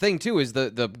that's the thing too, is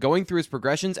the going through his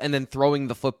progressions and then throwing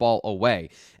the football away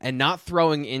and not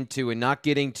throwing into and not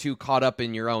getting too caught up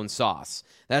in your own sauce.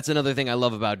 That's another thing I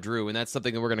love about Drew, and that's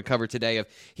something that we're going to cover today. Of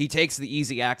he takes the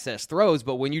easy access throws,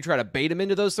 but when you try to bait him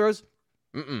into those throws,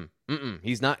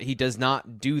 he does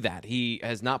not do that. He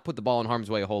has not put the ball in harm's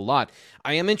way a whole lot.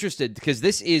 I am interested because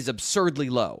this is absurdly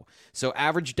low. So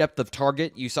average depth of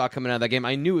target you saw coming out of that game,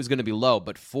 I knew it was going to be low,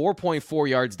 but 4.4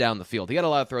 yards down the field. He had a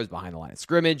lot of throws behind the line of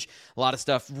scrimmage, a lot of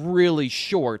stuff really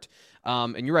short.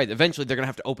 And you're right, eventually they're going to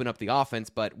have to open up the offense,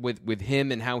 but with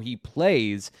him and how he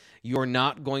plays, you're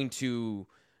not going to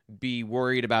be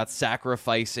worried about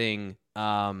sacrificing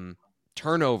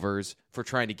turnovers for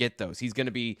trying to get those. He's going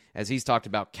to be, as he's talked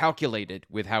about, calculated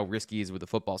with how risky he is with the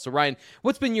football. So, Ryan,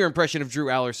 what's been your impression of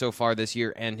Drew Aller so far this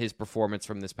year and his performance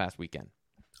from this past weekend?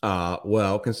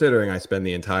 Well, considering I spend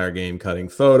the entire game cutting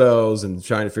photos and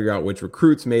trying to figure out which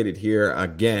recruits made it here,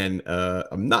 again,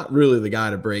 I'm not really the guy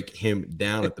to break him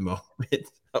down at the moment, if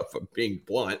I'm being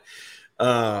blunt.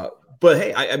 But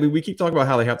hey, I mean, we keep talking about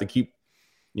how they have to keep,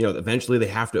 eventually they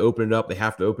have to open it up. They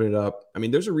have to open it up. I mean,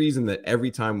 there's a reason that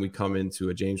every time we come into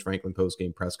a James Franklin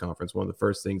postgame press conference, one of the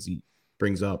first things he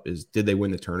brings up is, did they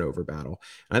win the turnover battle?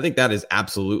 And I think that is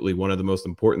absolutely one of the most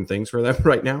important things for them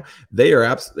right now. They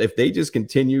are if they just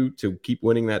continue to keep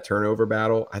winning that turnover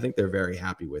battle, I think they're very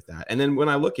happy with that. And then when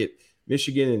I look at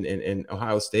Michigan and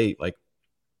Ohio State, like,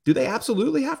 do they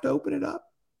absolutely have to open it up?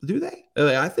 Do they?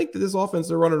 I think that this offense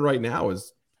they're running right now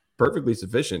is perfectly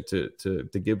sufficient to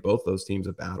give both those teams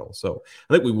a battle. So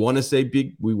I think we want to see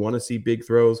big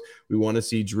throws. We want to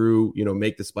see Drew,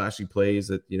 make the splashy plays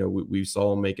that, we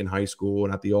saw him make in high school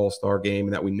and at the All-Star game,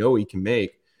 and that we know he can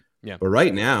make. Yeah. But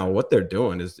right now, what they're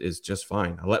doing is just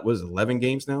fine. Was 11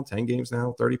 games now, 10 games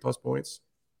now, 30 plus points.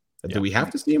 Yeah. Do we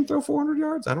have to see him throw 400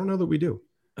 yards? I don't know that we do.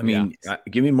 I mean,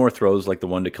 give me more throws like the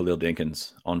one to Khalil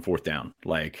Dinkins on fourth down,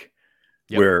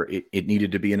 where it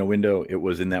needed to be in a window. It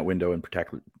was in that window and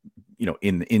protect,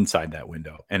 inside that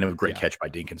window. And a great catch by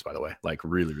Dinkins, by the way,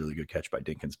 really, really good catch by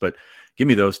Dinkins. But give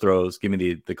me those throws. Give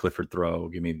me the Clifford throw.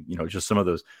 Give me, just some of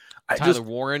those. Tyler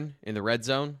Warren in the red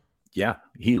zone. Yeah,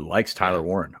 he likes Tyler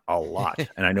Warren a lot.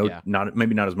 And I know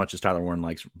maybe not as much as Tyler Warren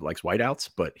likes wideouts,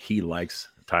 but he likes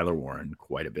Tyler Warren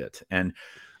quite a bit. And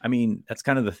I mean, that's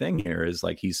kind of the thing here is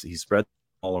he's spread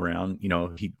all around.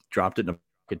 He dropped it in a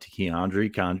to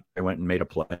Keandre. Keandre went and made a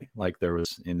play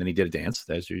and then he did a dance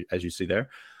as you see there.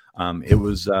 It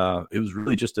was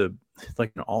really just an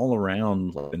all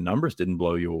around. The numbers didn't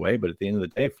blow you away, but at the end of the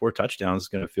day, 4 touchdowns is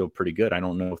going to feel pretty good. I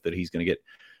don't know if that he's going to get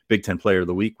Big Ten Player of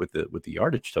the Week with the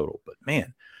yardage total, but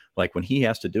man, when he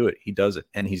has to do it, he does it.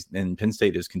 And Penn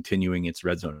State is continuing its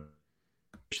red zone.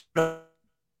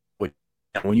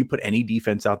 When you put any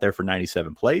defense out there for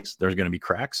 97 plays, there's going to be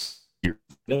cracks. you're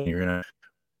going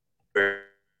to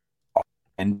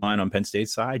end line on Penn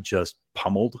State's side just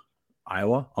pummeled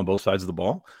Iowa on both sides of the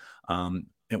ball. And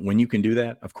when you can do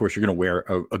that, of course, you're going to wear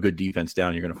a good defense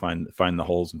down. You're going to find the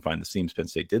holes and find the seams. Penn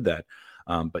State did that.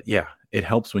 But yeah, it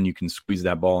helps when you can squeeze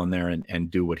that ball in there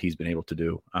and do what he's been able to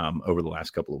do over the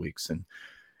last couple of weeks. And,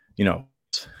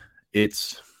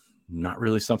 it's not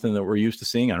really something that we're used to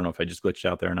seeing. I don't know if I just glitched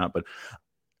out there or not, but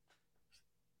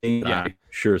I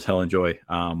sure as hell enjoy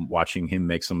watching him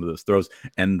make some of those throws.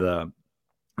 And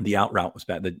the out route was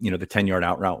back. The 10-yard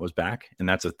out route was back, and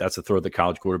that's a throw that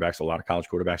a lot of college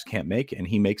quarterbacks can't make, and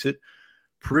he makes it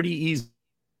pretty easy.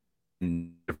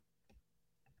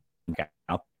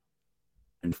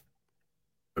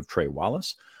 Of Trey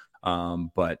Wallace,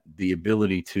 but the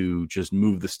ability to just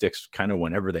move the sticks kind of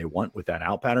whenever they want with that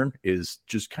out pattern is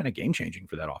just kind of game changing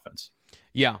for that offense.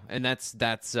 Yeah, and that's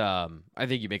I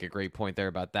think you make a great point there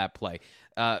about that play.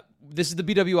 This is the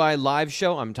BWI live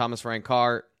show. I'm Thomas Frank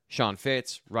Carr, Sean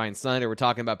Fitz, Ryan Snyder. We're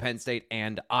talking about Penn State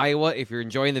and Iowa. If you're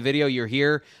enjoying the video, you're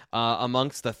here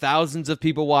amongst the thousands of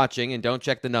people watching, and don't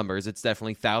check the numbers. It's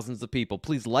definitely thousands of people.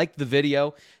 Please like the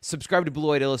video. Subscribe to Blue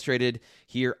White Illustrated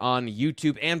here on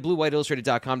YouTube and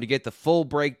BlueWhiteIllustrated.com to get the full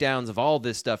breakdowns of all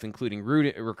this stuff, including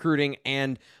recruiting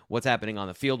and what's happening on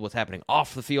the field, what's happening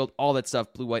off the field, all that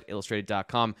stuff,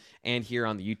 BlueWhiteIllustrated.com, and here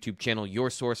on the YouTube channel, your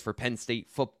source for Penn State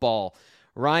football.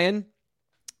 Ryan,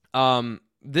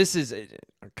 this is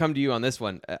come to you on this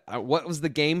one. What was the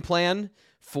game plan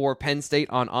for Penn State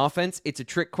on offense? It's a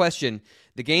trick question.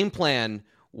 The game plan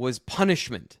was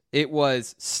punishment. It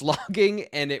was slogging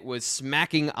and it was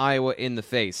smacking Iowa in the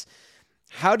face.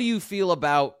 How do you feel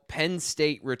about Penn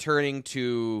State returning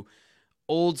to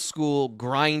old school,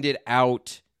 grinded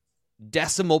out,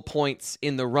 decimal points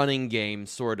in the running game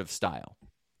sort of style?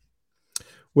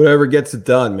 Whatever gets it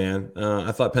done, man.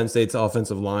 I thought Penn State's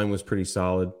offensive line was pretty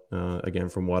solid. Again,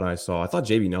 from what I saw, I thought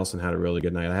JB Nelson had a really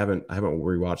good night. I haven't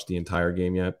rewatched the entire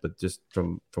game yet, but just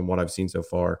from what I've seen so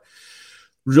far,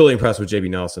 really impressed with JB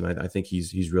Nelson. I think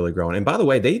he's really growing. And by the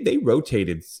way, they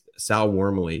rotated Sal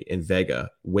Wormley and Vega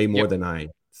way more than I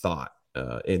thought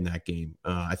in that game.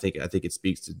 I think it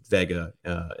speaks to Vega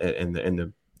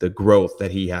and the growth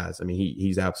that he has. I mean,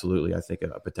 he's absolutely, I think,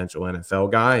 a potential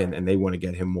NFL guy, and they want to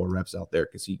get him more reps out there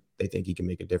because they think he can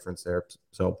make a difference there.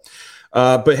 So,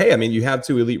 but hey, I mean, you have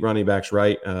two elite running backs,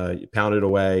 right? You pounded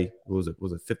away. Was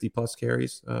it 50 plus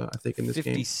carries? I think in this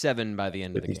 57 game, 57 by the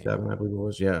end of the game. 57, I believe it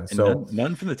was. Yeah. And so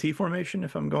none from the T formation,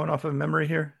 if I'm going off of memory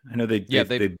here. I know they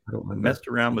messed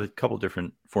around with a couple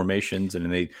different formations, and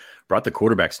then they brought the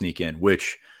quarterback sneak in,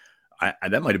 which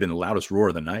that might have been the loudest roar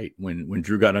of the night when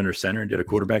Drew got under center and did a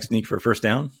quarterback sneak for a first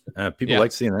down. People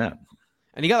like seeing that.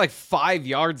 And he got like 5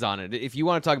 yards on it. If you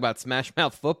want to talk about smash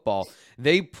mouth football,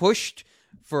 they pushed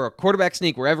for a quarterback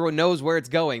sneak where everyone knows where it's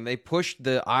going. They pushed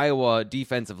the Iowa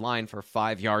defensive line for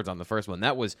 5 yards on the first one.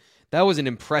 That was an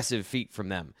impressive feat from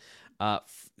them.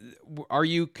 Are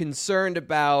you concerned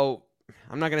about,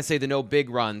 I'm not going to say the no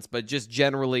big runs, but just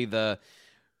generally the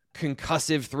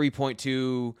concussive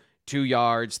 3.2 2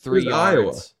 yards, 3 yards.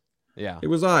 Iowa. Yeah, it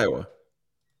was Iowa.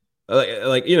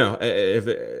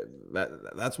 If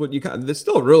that's what you got. There's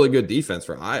still a really good defense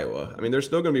for Iowa. I mean, they're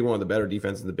still going to be one of the better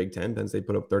defenses in the Big Ten. Penn State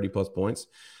put up 30 plus points.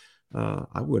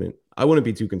 I wouldn't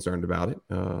be too concerned about it.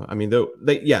 I mean,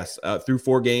 through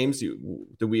 4 games,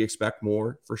 do we expect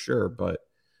more? For sure, but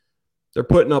they're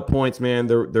putting up points, man.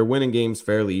 They're winning games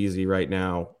fairly easy right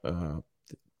now.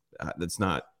 That's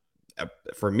not.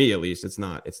 For me, at least, it's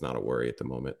not a worry at the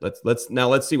moment.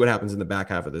 Let's see what happens in the back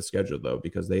half of the schedule, though,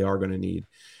 because they are going to need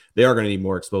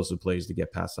more explosive plays to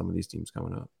get past some of these teams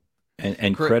coming up.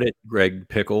 And credit Greg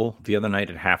Pickle. The other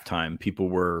night at halftime, people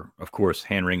were, of course,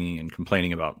 hand wringing and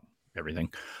complaining about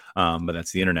everything, but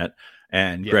that's the internet.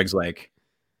 And Greg's like,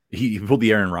 he pulled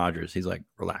the Aaron Rodgers. He's like,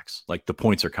 relax, like the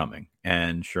points are coming.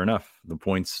 And sure enough, the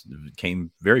points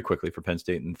came very quickly for Penn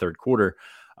State in the third quarter.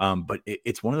 But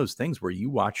it's one of those things where you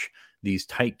watch these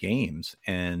tight games,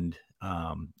 and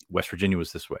West Virginia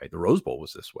was this way. The Rose Bowl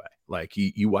was this way. Like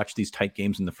you watch these tight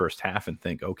games in the first half and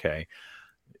think, okay,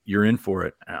 you're in for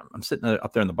it. I'm sitting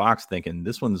up there in the box thinking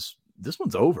this one's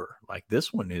over. Like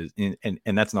this one is,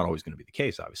 and that's not always going to be the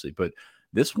case, obviously, but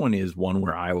this one is one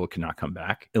where Iowa could not come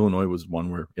back. Illinois was one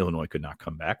where Illinois could not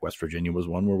come back. West Virginia was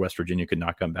one where West Virginia could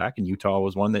not come back, and Utah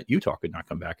was one that Utah could not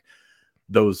come back.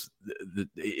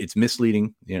 It's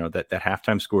misleading, that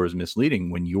halftime score is misleading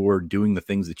when you're doing the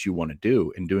things that you want to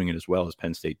do and doing it as well as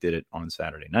Penn State did it on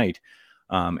Saturday night.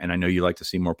 And I know you like to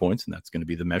see more points, and that's going to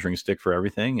be the measuring stick for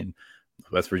everything. And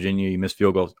West Virginia, you miss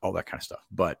field goals, all that kind of stuff.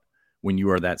 But when you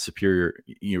are that superior,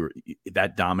 you're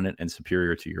that dominant and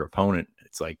superior to your opponent,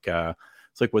 it's like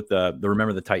It's like with the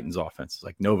remember the Titans offense. It's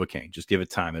like Novocaine, just give it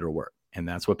time, it'll work. And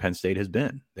that's what Penn State has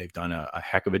been. They've done a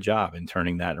heck of a job in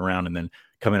turning that around, and then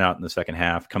coming out in the second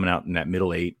half, coming out in that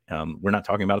middle eight. We're not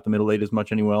talking about the middle eight as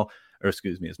much anymore,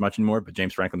 but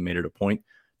James Franklin made it a point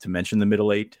to mention the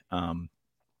middle eight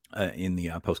in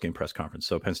the post-game press conference.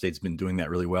 So Penn State's been doing that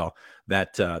really well.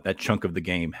 That chunk of the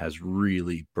game has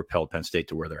really propelled Penn State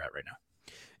to where they're at right now.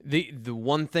 The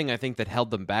one thing I think that held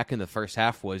them back in the first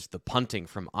half was the punting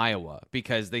from Iowa,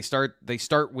 because they start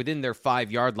within their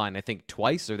 5-yard line, I think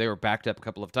twice, or they were backed up a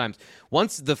couple of times.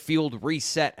 Once the field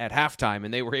reset at halftime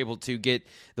and they were able to get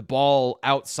the ball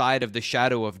outside of the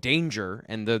shadow of danger,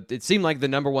 and it seemed like the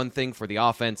number one thing for the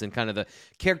offense and kind of the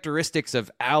characteristics of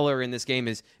Aller in this game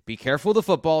is be careful of the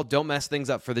football, don't mess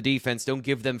things up for the defense, don't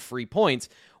give them free points.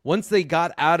 Once they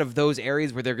got out of those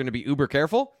areas where they're going to be uber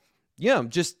careful,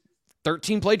 just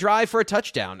 13-play drive for a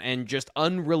touchdown and just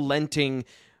unrelenting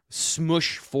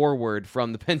smush forward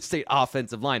from the Penn State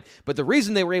offensive line. But the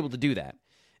reason they were able to do that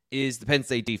is the Penn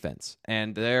State defense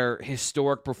and their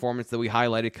historic performance that we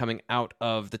highlighted coming out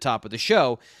of the top of the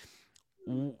show.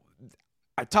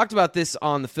 I talked about this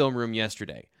on the film room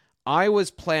yesterday. Iowa's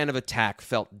plan of attack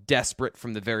felt desperate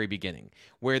from the very beginning,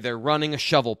 where they're running a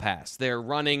shovel pass, they're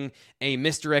running a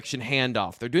misdirection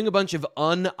handoff, they're doing a bunch of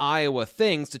un-Iowa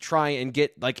things to try and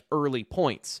get early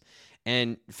points.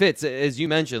 And Fitz, as you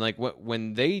mentioned,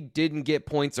 when they didn't get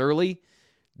points early,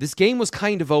 this game was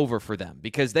kind of over for them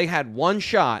because they had one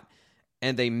shot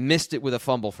and they missed it with a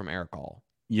fumble from Eric Hall.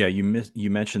 Yeah, you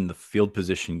mentioned the field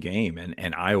position game,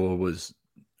 and Iowa was,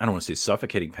 I don't want to say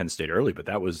suffocating Penn State early, but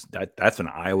that's an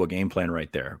Iowa game plan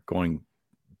right there.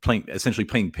 Essentially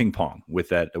playing ping pong with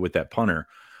that punter.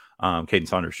 Caden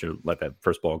Saunders should have let that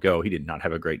first ball go. He did not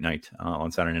have a great night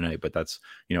on Saturday night, but that's,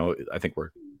 I think we're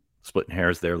splitting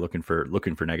hairs there, looking for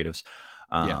negatives.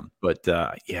 But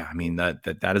I mean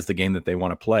that is the game that they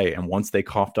want to play. And once they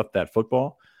coughed up that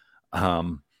football,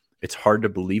 it's hard to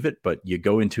believe it, but you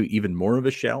go into even more of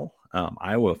a shell.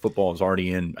 Iowa football is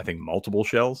already in, I think, multiple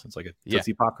shells. It's like a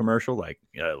Tootsie Pop commercial.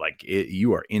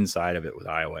 You are inside of it with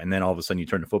Iowa. And then all of a sudden you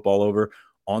turn the football over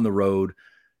on the road.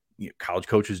 College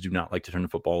coaches do not like to turn the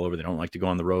football over. They don't like to go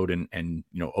on the road and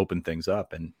open things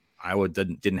up. And Iowa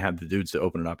didn't have the dudes to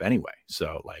open it up anyway.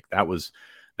 So that was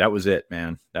it,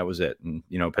 man. That was it. And,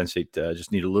 Penn State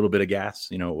just needed a little bit of gas.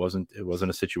 It wasn't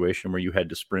a situation where you had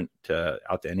to sprint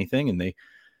out to anything, and they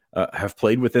have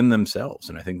played within themselves.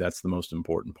 And I think that's the most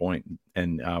important point.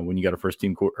 And when you got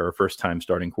a first time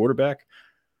starting quarterback,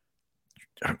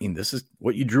 I mean, this is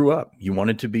what you drew up. You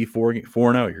wanted to be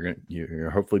 4-0. You're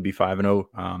hopefully be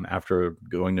 5-0 after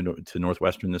going to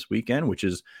Northwestern this weekend, which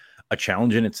is a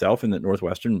challenge in itself, and that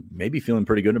Northwestern may be feeling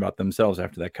pretty good about themselves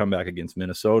after that comeback against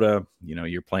Minnesota.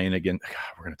 You're playing against,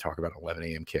 we're going to talk about 11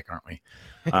 a.m. kick, aren't we?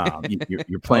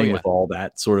 You're playing with all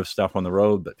that sort of stuff on the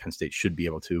road, but Penn State should be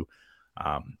able to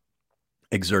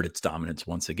exert its dominance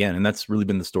once again. And that's really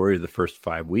been the story of the first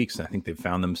 5 weeks. And I think they've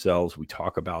found themselves, we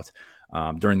talk about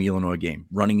during the Illinois game,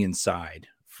 running inside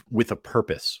with a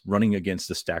purpose, running against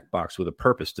the stack box with a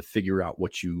purpose to figure out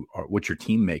what your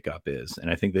team makeup is.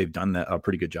 And I think they've done a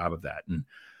pretty good job of that. And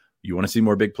you want to see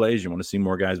more big plays. You want to see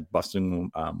more guys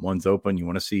busting ones open. You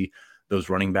want to see those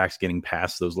running backs getting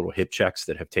past those little hip checks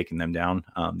that have taken them down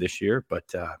this year. But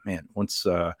man,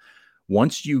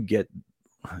 once you get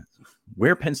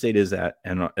where Penn State is at,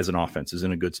 and as an offense, is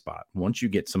in a good spot. Once you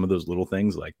get some of those little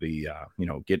things like the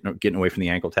getting away from the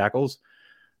ankle tackles,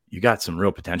 you got some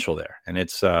real potential there, and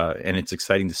it's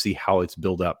exciting to see how it's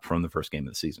built up from the first game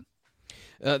of the season.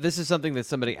 This is something that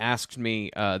somebody asked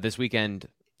me this weekend.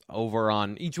 Over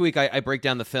on each week, I break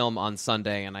down the film on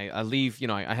Sunday, and I leave,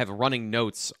 I have running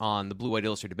notes on the Blue White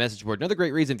Illustrated message board. Another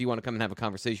great reason if you want to come and have a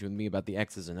conversation with me about the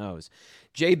X's and O's.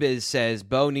 J-Biz says,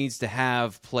 Bo needs to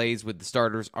have plays with the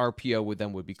starters. RPO with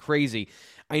them would be crazy.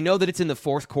 I know that it's in the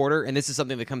fourth quarter, and this is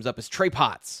something that comes up, is Trey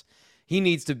Potts. He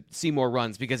needs to see more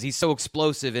runs because he's so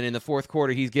explosive, and in the fourth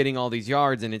quarter, he's getting all these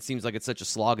yards, and it seems like it's such a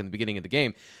slog in the beginning of the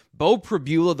game. Bo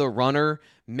Prabula, the runner,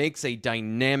 makes a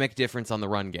dynamic difference on the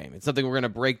run game. It's something we're going to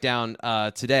break down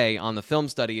today on the film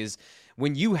study, is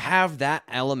when you have that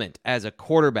element as a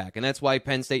quarterback, and that's why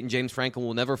Penn State and James Franklin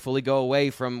will never fully go away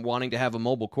from wanting to have a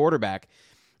mobile quarterback,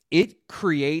 it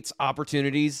creates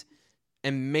opportunities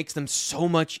and makes them so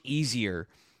much easier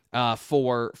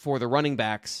for the running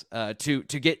backs to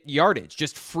get yardage,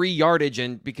 just free yardage,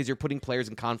 and because you're putting players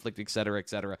in conflict, et cetera, et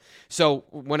cetera. So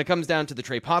when it comes down to the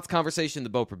Trey Potts conversation, the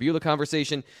Bo Prabula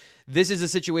conversation, this is a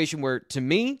situation where, to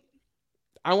me,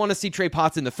 I want to see Trey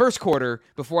Potts in the first quarter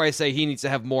before I say he needs to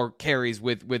have more carries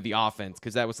with the offense,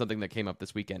 because that was something that came up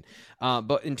this weekend.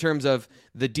 But in terms of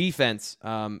the defense,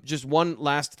 just one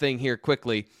last thing here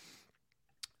quickly.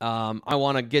 I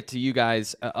want to get to you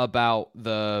guys about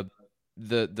the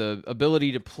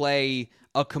ability to play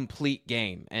a complete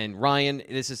game. And Ryan,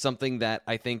 this is something that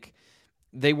I think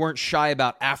they weren't shy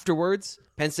about afterwards.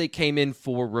 Penn State came in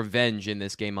for revenge in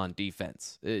this game on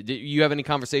defense. Did you have any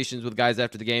conversations with guys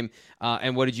after the game?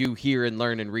 And what did you hear and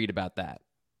learn and read about that?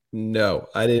 No,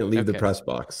 I didn't leave the press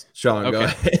box. Sean, Okay. go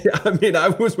ahead. I mean, I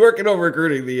was working on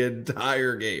recruiting the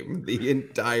entire game.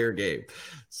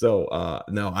 So,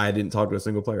 no, I didn't talk to a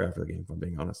single player after the game, if I'm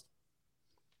being honest.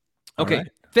 Okay, right.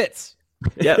 Fitz.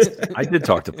 Yes, I did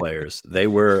talk to players. They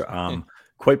were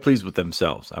quite pleased with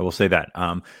themselves. I will say that.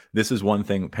 This is one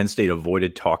thing Penn State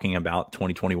avoided talking about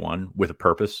 2021 with a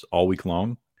purpose all week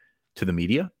long to the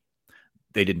media.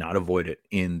 They did not avoid it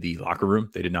in the locker room.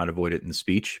 They did not avoid it in the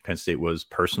speech. Penn State was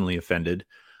personally offended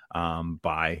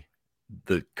by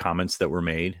the comments that were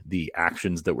made, the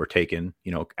actions that were taken,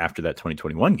 after that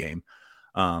 2021 game.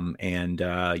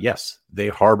 Yes, they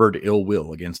harbored ill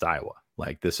will against Iowa.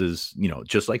 Like, this is,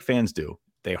 just like fans do.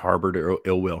 They harbored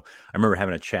ill will. I remember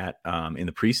having a chat in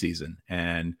the preseason,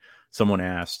 and someone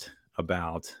asked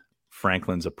about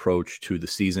Franklin's approach to the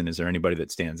season. Is there anybody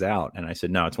that stands out? And I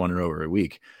said, no, it's 1-0 every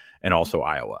week. And also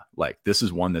Iowa. Like, this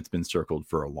is one that's been circled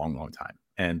for a long, long time.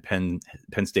 And Penn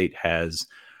State has,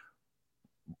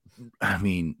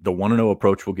 the 1-0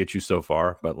 approach will get you so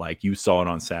far, but like you saw it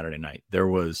on Saturday night, there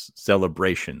was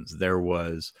celebrations. There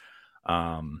was,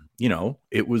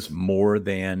 it was more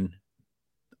than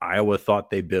Iowa thought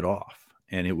they bit off.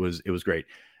 And it was great.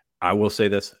 I will say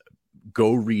this,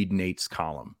 go read Nate's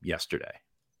column yesterday.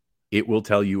 It will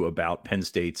tell you about Penn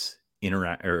State's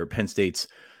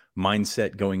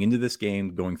mindset going into this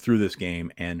game, going through this game,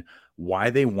 and why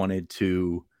they wanted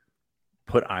to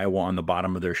put Iowa on the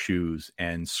bottom of their shoes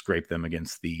and scrape them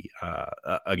against the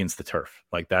turf.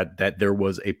 Like that there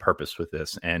was a purpose with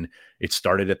this, and it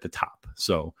started at the top.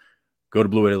 So go to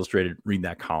Blue White Illustrated, read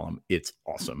that column. It's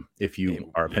awesome. If you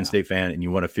are a Penn State fan and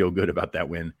you want to feel good about that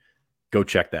win, go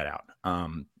check that out.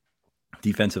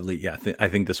 Defensively, I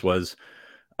think this was,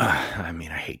 I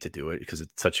hate to do it because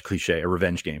it's such a cliche, a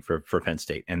revenge game for Penn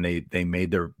State. And they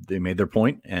made their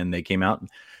point, and they came out.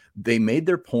 They made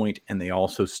their point, and they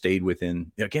also staying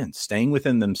within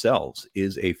themselves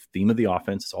is a theme of the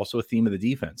offense. It's also a theme of the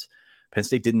defense. Penn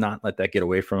State did not let that get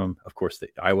away from them. Of course,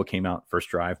 Iowa came out first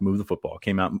drive, moved the football,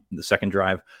 came out the second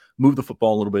drive, moved the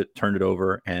football a little bit, turned it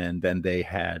over, and then they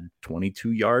had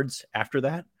 22 yards after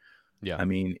that. Yeah,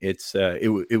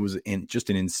 it was just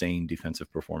an insane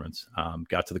defensive performance.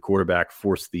 Got to the quarterback,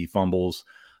 forced the fumbles.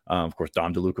 Of course,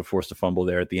 Dom DeLuca forced a fumble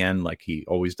there at the end, like he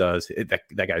always does.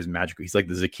 That guy's magical. He's like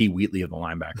the Zakee Wheatley of the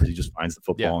linebackers. He just finds the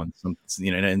football and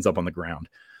it ends up on the ground.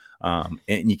 And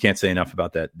you can't say enough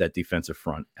about that defensive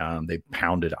front. They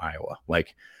pounded Iowa.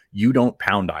 Like, you don't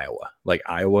pound Iowa. Like,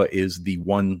 Iowa is the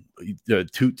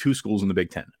two schools in the Big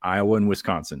Ten. Iowa and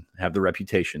Wisconsin have the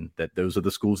reputation that those are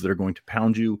the schools that are going to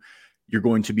pound you. You're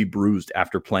going to be bruised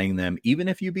after playing them. Even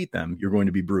if you beat them, you're going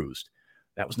to be bruised.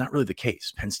 That was not really the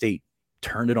case. Penn State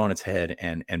turned it on its head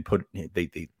and they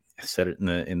said it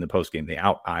in the post game. They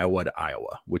out Iowa'd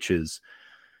Iowa, which is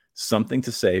something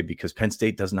to say because Penn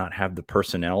State does not have the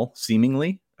personnel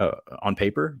seemingly on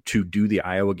paper to do the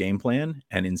Iowa game plan.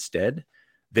 And instead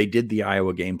they did the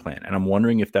Iowa game plan. And I'm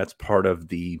wondering if that's part of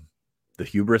the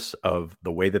hubris of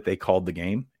the way that they called the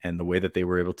game and the way that they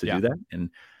were able to do that. And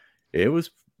it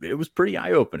was pretty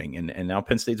eye-opening, and now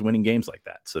Penn State's winning games like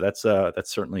that. So that's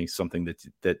certainly something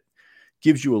that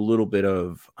gives you a little bit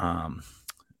of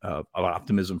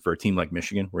optimism for a team like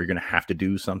Michigan, where you're going to have to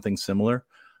do something similar.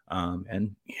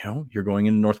 And you're going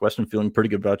into Northwestern feeling pretty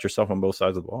good about yourself on both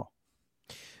sides of the ball.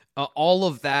 All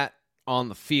of that on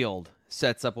the field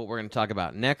sets up what we're going to talk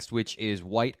about next, which is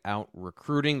whiteout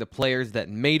recruiting. The players that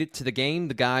made it to the game,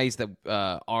 the guys that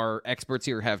our experts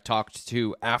here have talked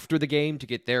to after the game to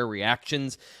get their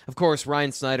reactions. Of course,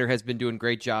 Ryan Snyder has been doing a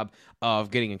great job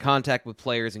of getting in contact with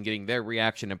players and getting their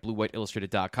reaction at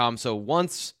BlueWhiteIllustrated.com. So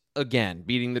once again,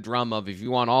 beating the drum of, if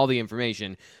you want all the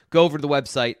information, go over to the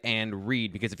website and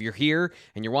read, because if you're here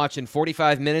and you're watching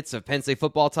 45 minutes of Penn State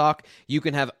football talk, you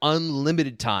can have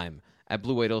unlimited time at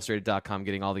BlueWhiteIllustrated.com,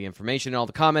 getting all the information, all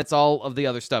the comments, all of the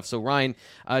other stuff. So Ryan,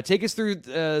 take us through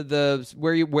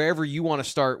wherever you want to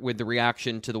start with the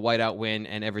reaction to the whiteout win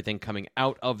and everything coming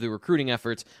out of the recruiting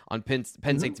efforts on Penn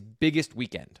State's biggest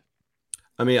weekend.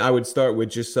 I mean, I would start with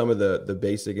just some of the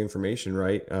basic information,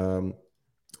 right?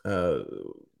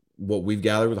 What we've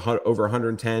gathered with over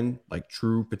 110 like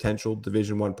true potential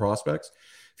Division I prospects.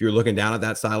 If you're looking down at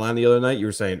that sideline the other night, you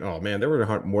were saying, oh man, there were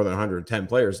more than 110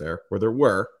 players there. Where there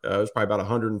were, it was probably about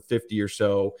 150 or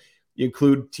so you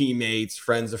include teammates,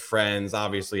 friends of friends.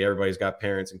 Obviously, everybody's got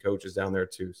parents and coaches down there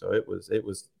too. So it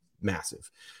was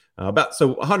massive.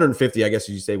 150, I guess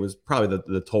you say, was probably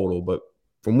the total. But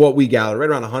from what we gathered, right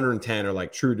around 110 are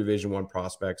like true Division I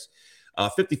prospects.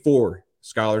 54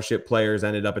 scholarship players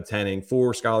ended up attending.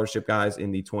 4 scholarship guys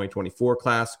in the 2024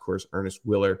 class. Of course, Ernest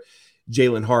Willer,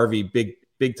 Jalen Harvey, big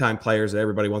time players that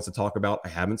everybody wants to talk about. I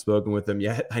haven't spoken with them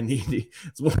yet.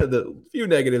 It's one of the few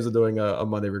negatives of doing a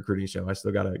Monday recruiting show. I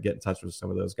still got to get in touch with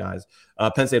some of those guys.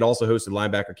 Penn State also hosted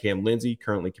linebacker Cam Lindsey,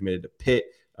 currently committed to Pitt.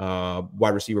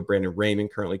 Wide receiver Brandon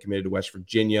Raymond, currently committed to West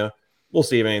Virginia. We'll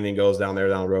see if anything goes down the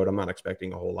road. I'm not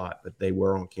expecting a whole lot, but they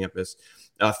were on campus.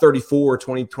 34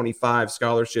 2025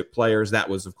 scholarship players. That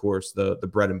was, of course, the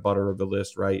bread and butter of the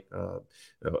list, right?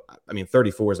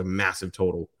 34 is a massive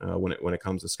total when it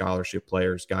comes to scholarship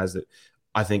players, guys that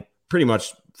I think pretty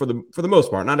much for the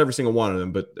most part, not every single one of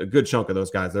them, but a good chunk of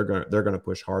those guys they're going to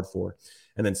push hard for.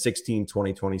 And then 16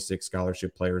 2026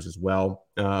 scholarship players as well.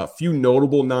 A few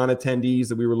notable non-attendees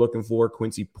that we were looking for.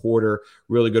 Quincy Porter,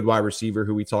 really good wide receiver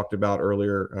who we talked about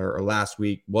earlier or last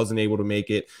week, wasn't able to make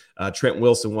it. Trent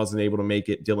Wilson wasn't able to make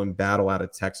it. Dylan Battle out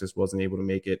of Texas wasn't able to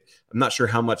make it. I'm not sure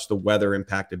how much the weather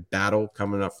impacted Battle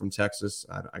coming up from Texas.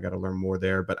 I got to learn more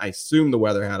there, but I assume the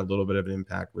weather had a little bit of an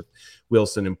impact with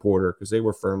Wilson and Porter because they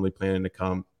were firmly planning to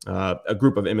come. A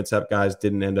group of Imhotep guys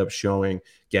didn't end up showing,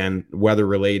 again, weather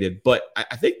related. But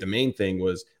I think the main thing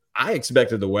was I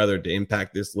expected the weather to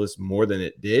impact this list more than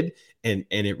it did. And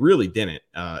it really didn't.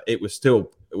 It was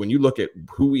still, when you look at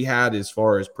who we had as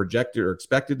far as projected or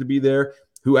expected to be there,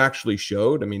 who actually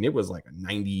showed, I mean, it was like a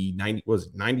 90%,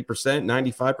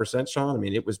 95%, Sean. I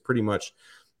mean, it was pretty much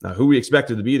who we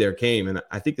expected to be there came. And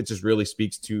I think that just really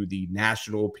speaks to the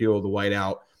national appeal of the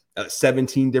whiteout.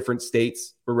 17 different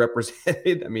states were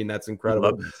represented. I mean, that's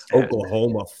incredible.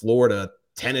 Oklahoma, Florida,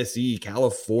 Tennessee,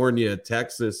 California,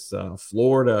 Texas,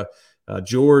 Florida,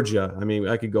 Georgia. I mean,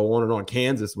 I could go on and on.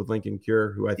 Kansas with Lincoln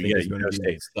Cure, who I think is going to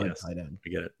be a stud tight end. I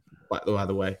get it. By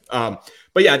the way.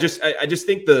 But yeah, I just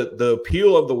think the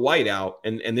appeal of the whiteout,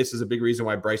 and this is a big reason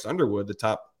why Bryce Underwood, the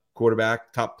top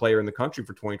quarterback, top player in the country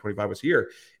for 2025 was here,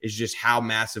 is just how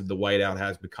massive the whiteout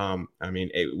has become. I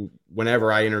mean,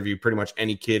 whenever I interview pretty much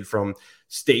any kid from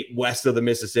state west of the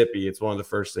Mississippi, it's one of the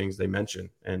first things they mention.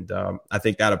 And I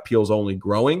think that appeal is only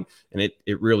growing, and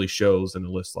it really shows in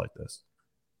a list like this.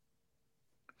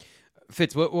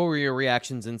 Fitz, what were your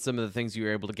reactions and some of the things you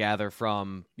were able to gather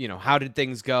from, how did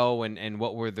things go and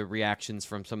what were the reactions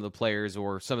from some of the players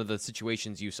or some of the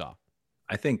situations you saw?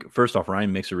 I think, first off,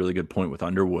 Ryan makes a really good point with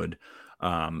Underwood.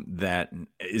 That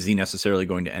is he necessarily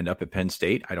going to end up at Penn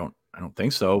State? I don't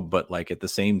think so. But like at the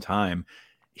same time,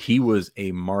 he was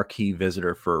a marquee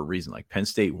visitor for a reason. Like Penn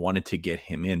State wanted to get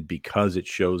him in because it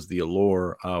shows the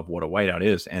allure of what a whiteout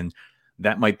is. And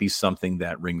that might be something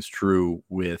that rings true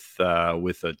with a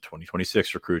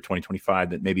 2026 recruit, 2025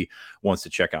 that maybe wants to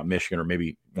check out Michigan or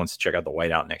maybe wants to check out the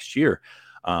whiteout next year.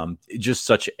 It's just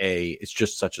such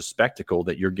a spectacle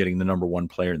that you're getting the number one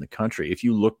player in the country. If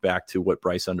you look back to what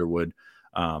Bryce Underwood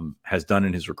has done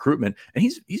in his recruitment, and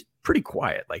he's pretty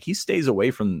quiet, like he stays away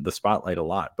from the spotlight a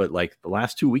lot, but like the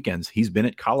last 2 weekends, he's been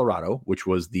at Colorado, which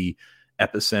was the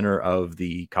epicenter of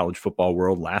the college football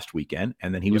world last weekend.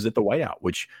 And then he was at the whiteout,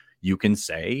 which you can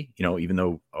say, even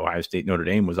though Ohio State Notre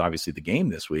Dame was obviously the game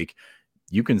this week,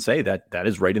 you can say that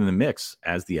is right in the mix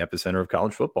as the epicenter of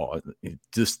college football.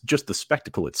 Just the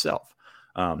spectacle itself,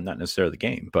 not necessarily the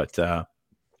game. But I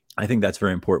think that's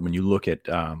very important when you look at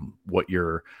what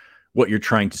you're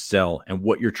trying to sell and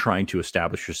what you're trying to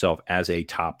establish yourself as a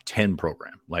top 10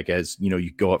 program. Like as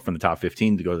you go up from the top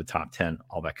 15 to go to the top 10,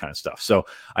 all that kind of stuff. So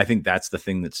I think that's the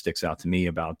thing that sticks out to me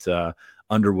about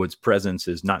Underwood's presence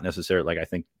is not necessarily like I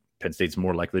think Penn State's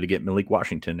more likely to get Malik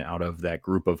Washington out of that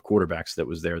group of quarterbacks that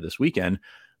was there this weekend.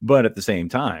 But at the same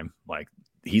time, like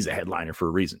he's a headliner for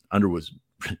a reason. Underwood's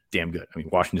damn good. I mean,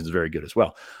 Washington's very good as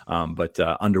well. But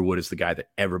Underwood is the guy that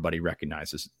everybody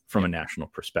recognizes from a national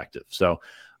perspective. So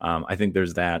I think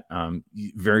there's that.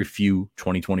 Very few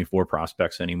 2024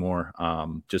 prospects anymore,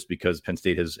 just because Penn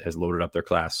State has loaded up their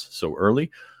class so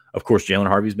early. Of course, Jalen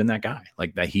Harvey's been that guy.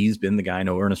 Like that, he's been the guy. I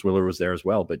know Ernest Willer was there as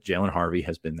well, but Jalen Harvey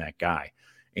has been that guy.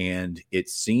 And it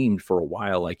seemed for a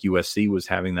while like USC was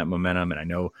having that momentum. And I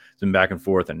know it's been back and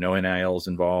forth. I know NIL is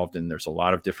involved and there's a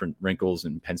lot of different wrinkles.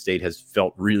 And Penn State has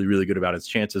felt really, really good about its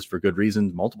chances for good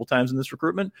reasons multiple times in this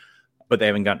recruitment, but they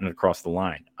haven't gotten it across the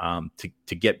line.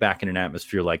 To get back in an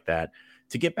atmosphere like that,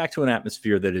 to get back to an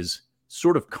atmosphere that is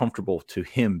sort of comfortable to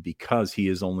him because he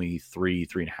is only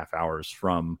 3.5 hours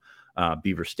from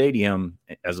Beaver Stadium,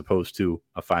 as opposed to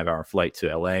a 5-hour flight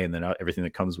to LA and then everything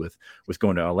that comes with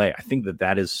going to LA. I think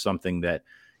that is something that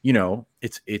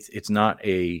it's not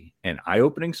an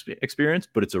eye-opening experience,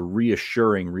 but it's a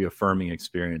reaffirming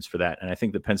experience for that. And I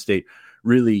think that Penn State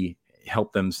really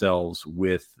helped themselves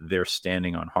with their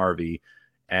standing on Harvey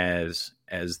as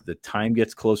the time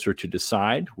gets closer to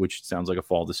decide, which sounds like a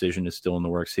fall decision is still in the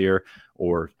works here,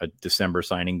 or a December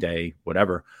signing day,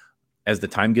 whatever. As the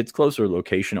time gets closer,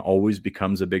 location always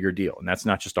becomes a bigger deal. And that's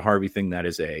not just a Harvey thing. That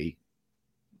is a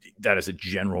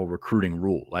general recruiting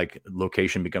rule. Like,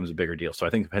 location becomes a bigger deal. So I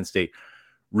think Penn State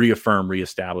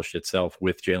reestablished itself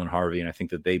with Jalen Harvey. And I think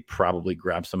that they probably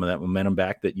grabbed some of that momentum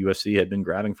back that USC had been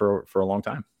grabbing for a long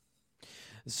time.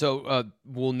 So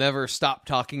we'll never stop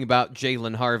talking about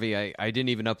Jalen Harvey. I didn't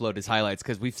even upload his highlights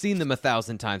because we've seen them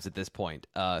 1,000 times at this point.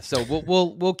 So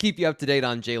we'll keep you up to date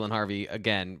on Jalen Harvey.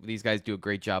 Again, these guys do a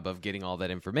great job of getting all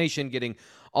that information, getting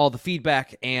all the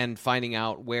feedback, and finding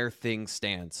out where things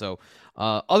stand. So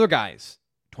other guys,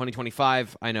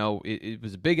 2025, I know it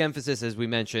was a big emphasis, as we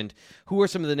mentioned. Who are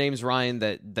some of the names, Ryan,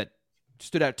 that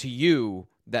stood out to you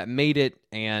that made it?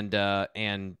 And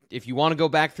if you want to go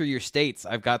back through your states,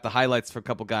 I've got the highlights for a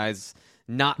couple guys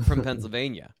not from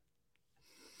Pennsylvania.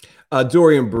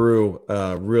 Dorian Brew,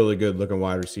 really good looking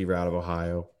wide receiver out of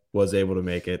Ohio, was able to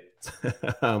make it.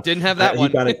 Didn't have that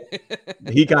one.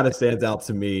 He kind of stands out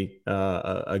to me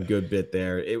a good bit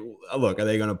there. Look, are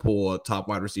they going to pull a top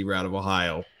wide receiver out of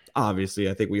Ohio? Obviously,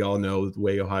 I think we all know the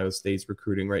way Ohio State's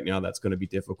recruiting right now, that's going to be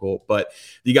difficult, but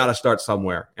you got to start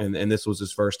somewhere. And this was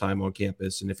his first time on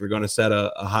campus. And if you're going to set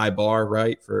a high bar,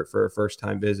 right, for a first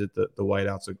time visit, the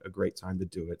Whiteout's a great time to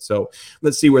do it. So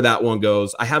let's see where that one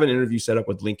goes. I have an interview set up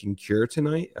with Lincoln Cure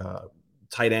tonight,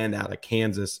 tight end out of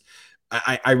Kansas.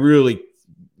 I really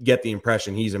get the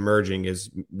impression he's emerging as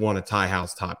one of Ty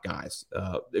Howe's top guys.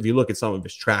 If you look at some of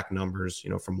his track numbers,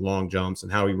 from long jumps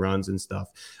and how he runs and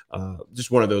stuff,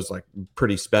 just one of those like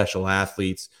pretty special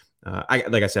athletes.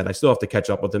 Like I said, I still have to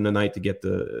catch up with him tonight to get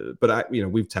but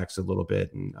we've texted a little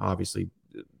bit, and obviously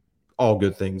all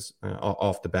good things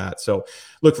off the bat. So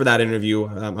look for that interview.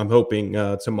 I'm hoping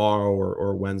tomorrow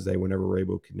or Wednesday, whenever we're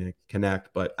able to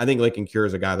connect. But I think Lincoln Cure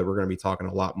is a guy that we're going to be talking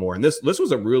a lot more. And this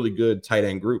was a really good tight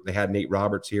end group. They had Nate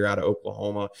Roberts here out of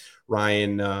Oklahoma.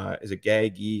 Ryan, is it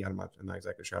Gaggy? I'm not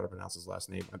exactly sure how to pronounce his last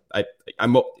name.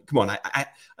 I'm come on. I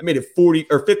made it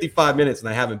 40 or 55 minutes and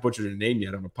I haven't butchered a name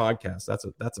yet on a podcast.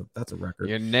 That's a record.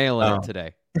 You're nailing it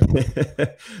today.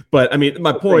 But I mean,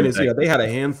 my point is, they had a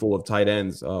handful of tight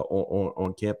ends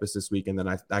on campus this week, and then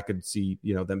I could see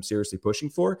them seriously pushing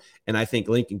for. And I think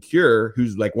Lincoln Cure,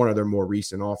 who's like one of their more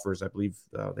recent offers, I believe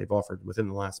they've offered within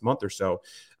the last month or so.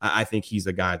 I think he's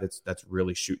a guy that's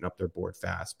really shooting up their board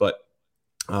fast. But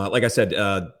like I said,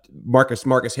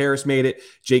 Marcus Harris made it.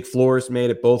 Jake Flores made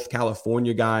it. Both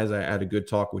California guys. I had a good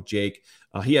talk with Jake.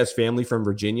 He has family from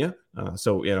Virginia.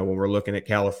 So, when we're looking at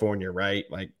California, right?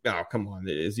 Like, oh, come on.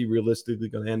 Is he realistically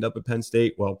going to end up at Penn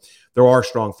State? Well, there are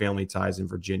strong family ties in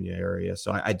Virginia area.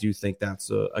 So I do think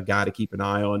that's a guy to keep an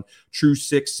eye on. True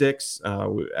 6'6".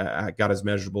 I got his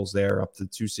measurables there up to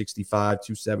 265,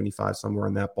 275, somewhere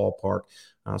in that ballpark.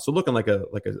 So looking like a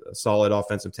solid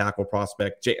offensive tackle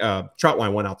prospect.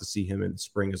 Troutwine went out to see him in the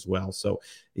spring as well. So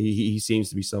he seems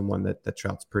to be someone that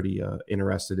Trout's pretty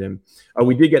interested in.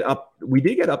 We did get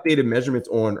updated measurements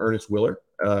on Ernest Willer.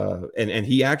 And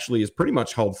he actually is pretty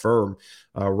much held firm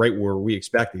right where we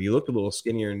expected. He looked a little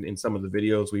skinnier in some of the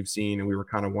videos we've seen, and we were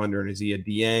kind of wondering, is he a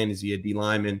DN? Is he a D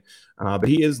lineman? But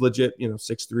he is legit,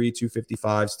 6'3",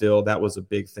 255 still. That was a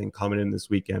big thing coming in this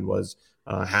weekend was,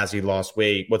 has he lost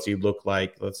weight? What's he look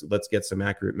like? Let's get some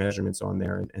accurate measurements on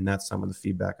there. And that's some of the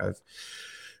feedback I've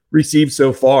received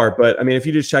so far. But I mean, if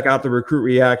you just check out the recruit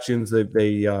reactions,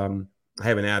 I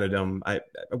haven't added them. I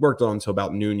worked on until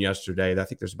about noon yesterday. I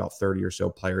think there's about 30 or so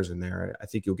players in there. I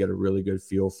think you'll get a really good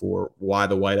feel for why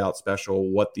the Whiteout special,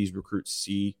 what these recruits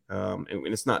see. And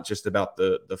it's not just about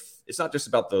it's not just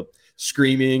about the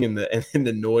screaming and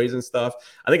the noise and stuff.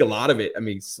 I think a lot of it, I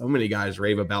mean, so many guys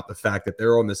rave about the fact that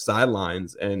they're on the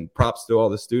sidelines, and props to all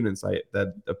the students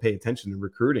that pay attention to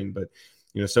recruiting. But,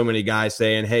 so many guys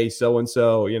saying, hey,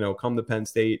 so-and-so, come to Penn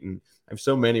State. And I have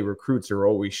so many recruits who are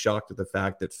always shocked at the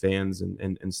fact that fans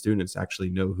and students actually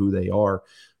know who they are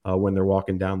when they're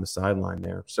walking down the sideline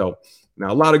there. So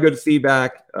now a lot of good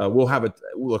feedback. We've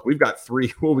got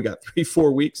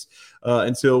 3-4 weeks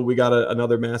until we got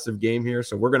another massive game here.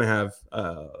 So we're going to have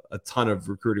a ton of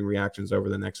recruiting reactions over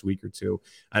the next week or two.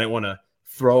 I didn't want to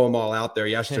throw them all out there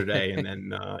yesterday and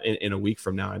then in a week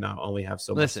from now, I not only have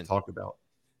so much to talk about.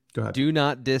 Go ahead. Do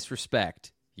not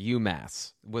disrespect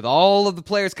UMass. With all of the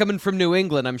players coming from New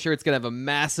England, I'm sure it's going to have a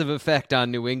massive effect on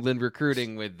New England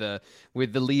recruiting with the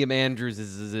Liam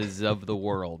Andrewses of the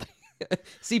world.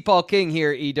 See Paul King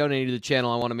here. He donated to the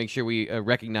channel. I want to make sure we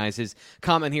recognize his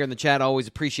comment here in the chat. I always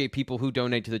appreciate people who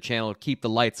donate to the channel, keep the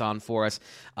lights on for us.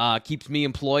 Keeps me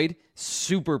employed.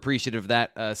 Super appreciative of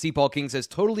that. See Paul King says,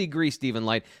 totally agree, Stephen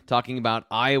Light, talking about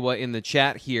Iowa in the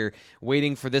chat here,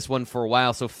 waiting for this one for a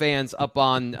while. So fans up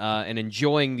on and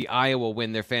enjoying the Iowa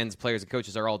win. Their fans, players, and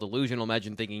coaches are all delusional.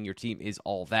 Imagine thinking your team is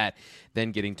all that,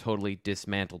 then getting totally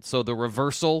dismantled. So the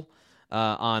reversal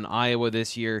on Iowa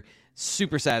this year,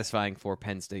 super satisfying for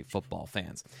Penn State football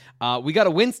fans. We got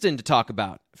a Winston to talk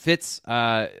about. Fitz,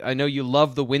 I know you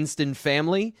love the Winston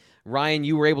family. Ryan,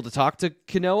 you were able to talk to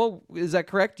Kanoa. Is that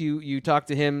correct? You talked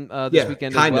to him this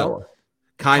weekend as well?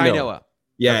 Kainoa.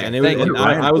 Yeah, okay, and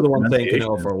I was the one saying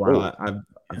Kanoa for a while.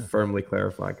 I firmly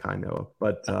clarified Kainoa.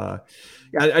 But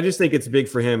I just think it's big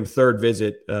for him. Third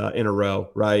visit in a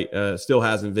row, right? Still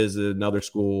hasn't visited another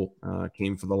school.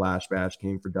 Came for the last batch,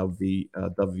 came for the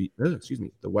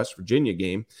West Virginia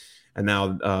game, and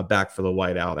now back for the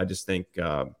whiteout. I just think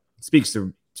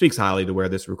speaks highly to where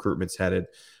this recruitment's headed.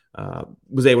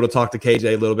 Was able to talk to KJ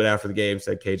a little bit after the game,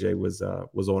 said KJ was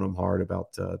on him hard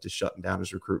about just shutting down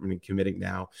his recruitment and committing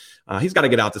now. He's got to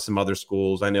get out to some other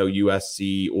schools. I know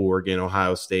USC, Oregon,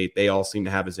 Ohio State, they all seem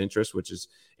to have his interest, which is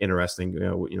interesting.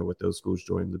 You know, with those schools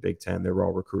joining the Big Ten, they're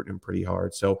all recruiting him pretty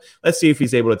hard. So let's see if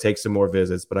he's able to take some more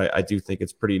visits. But I do think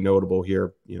it's pretty notable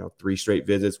here. 3 straight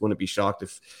visits. Wouldn't be shocked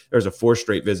if there's a 4th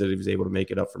straight visit if he's able to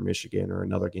make it up for Michigan or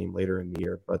another game later in the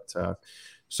year. But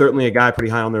certainly a guy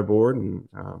pretty high on their board. And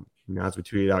as we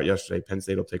tweeted out yesterday, Penn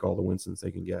State will take all the Winstons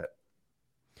they can get.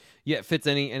 Yeah, Fitz,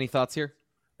 any thoughts here?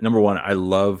 Number one, I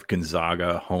love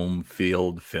Gonzaga home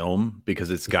field film because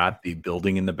it's got the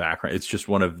building in the background. It's just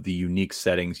one of the unique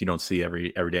settings you don't see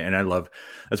every day. And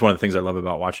that's one of the things I love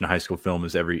about watching high school film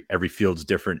is every field's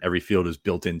different. Every field is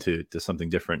built into something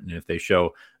different. And if they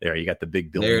show there, you got the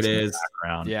big buildings in the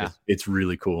background. Yeah, it's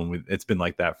really cool. And it's been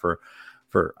like that for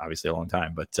obviously a long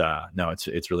time, but no,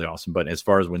 it's really awesome. But as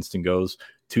far as Winston goes,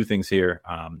 2 things here.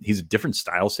 He's a different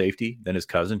style safety than his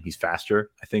cousin. He's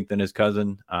faster, I think, than his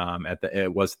cousin.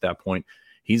 It was at that point.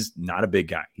 He's not a big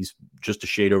guy. He's just a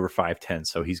shade over 5'10",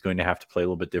 so he's going to have to play a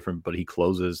little bit different. But he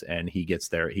closes and he gets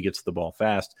there. He gets the ball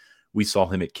fast. We saw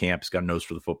him at camp. He's got a nose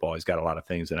for the football. He's got a lot of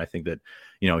things, and I think that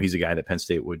he's a guy that Penn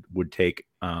State would take.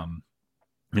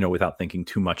 Without thinking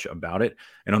too much about it.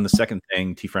 And on the second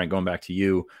thing, T. Frank, going back to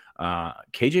you,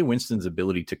 KJ Winston's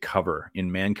ability to cover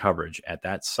in man coverage at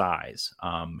that size,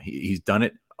 he's done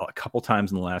it a couple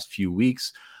times in the last few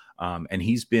weeks, and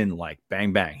he's been like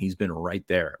bang, bang. He's been right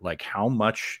there. Like, how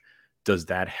much does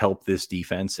that help this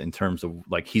defense in terms of,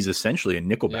 like, he's essentially a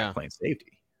nickelback playing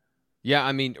safety? Yeah,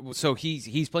 I mean, so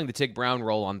he's playing the Tig Brown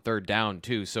role on 3rd down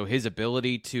too. So his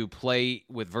ability to play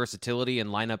with versatility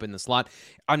and line up in the slot.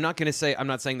 I'm not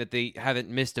saying that they haven't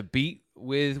missed a beat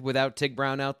without Tig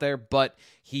Brown out there, but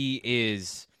he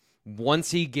is,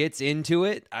 once he gets into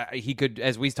it, he could,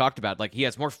 as we talked about, like, he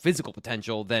has more physical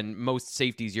potential than most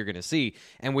safeties you're going to see.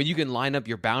 And when you can line up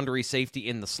your boundary safety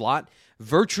in the slot,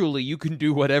 virtually you can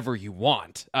do whatever you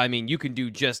want. I mean, you can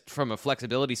do, just from a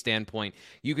flexibility standpoint,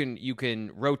 you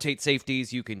can rotate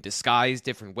safeties, you can disguise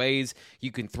different ways,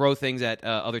 you can throw things at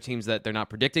other teams that they're not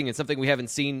predicting. It's something we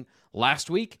haven't seen last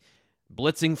week.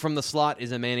 Blitzing from the slot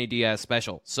is a Manny Diaz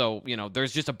special. So,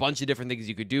 there's just a bunch of different things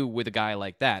you could do with a guy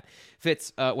like that.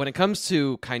 Fitz, when it comes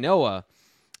to Kainoa,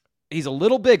 he's a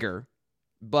little bigger,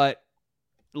 but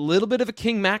a little bit of a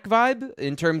King Mac vibe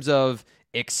in terms of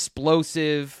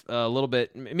explosive, a little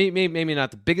bit, maybe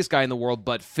not the biggest guy in the world,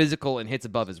 but physical and hits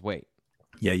above his weight.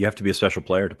 Yeah, you have to be a special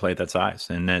player to play at that size,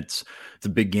 and it's a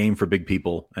big game for big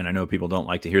people. And I know people don't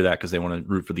like to hear that because they want to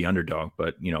root for the underdog.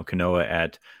 But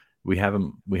Kainoa we have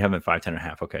him at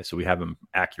 5'10.5". Okay, so we have him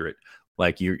accurate.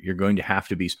 Like, you're going to have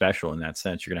to be special in that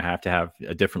sense. You're going to have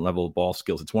a different level of ball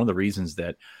skills. It's one of the reasons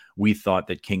that we thought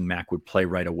that King Mac would play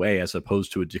right away as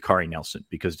opposed to a Dakari Nelson,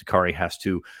 because Dakari has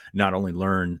to not only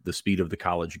learn the speed of the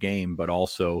college game, but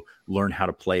also learn how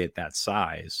to play at that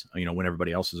size, when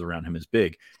everybody else is around him is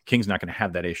big. King's not going to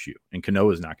have that issue, and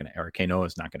Kainoa is not going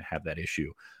to have that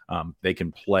issue. They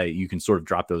can play. You can sort of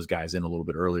drop those guys in a little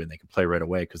bit earlier, and they can play right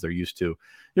away because they're used to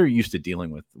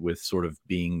dealing with sort of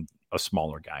being a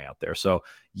smaller guy out there. So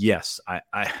yes,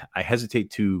 I hesitate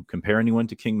to compare anyone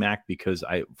to King Mac because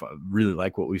I really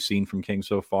like what we've seen from King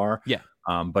so far. Yeah.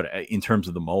 But in terms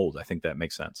of the mold, I think that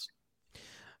makes sense.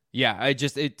 Yeah,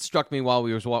 it struck me while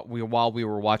we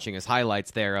were watching his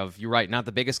highlights there of, you're right, not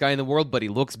the biggest guy in the world, but he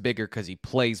looks bigger because he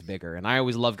plays bigger. And I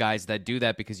always love guys that do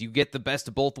that because you get the best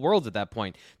of both worlds at that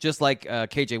point. Just like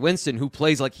KJ Winston, who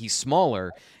plays like he's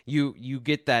smaller, you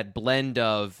get that blend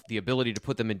of the ability to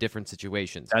put them in different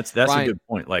situations. That's Ryan, a good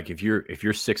point. Like if you're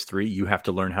 6'3", you have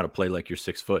to learn how to play like you're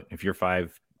 6 foot. If you're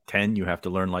 5'10", you have to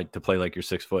learn to play like you're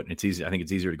 6 foot. And it's easy. I think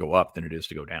it's easier to go up than it is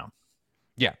to go down.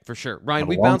 Yeah, for sure. Ryan,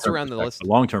 we bounce around the list. The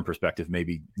long-term perspective,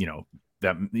 maybe,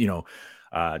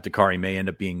 Dakari may end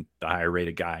up being the higher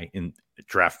rated guy in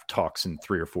draft talks in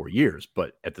 3 or 4 years.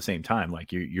 But at the same time,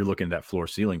 like you're looking at that floor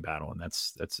ceiling battle, and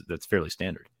that's fairly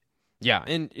standard. Yeah,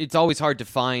 and it's always hard to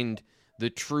find the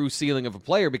true ceiling of a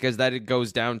player because that it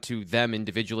goes down to them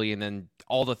individually and then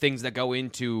all the things that go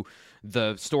into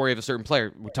the story of a certain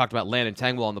player. We talked about Landon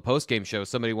Tangwell on the post-game show.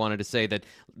 Somebody wanted to say that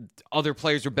other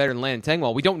players are better than Landon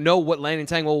Tangwell. We don't know what Landon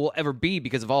Tangwell will ever be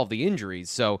because of all of the injuries,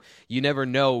 so you never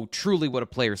know truly what a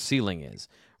player's ceiling is.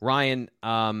 Ryan,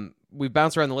 we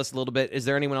bounced around the list a little bit. Is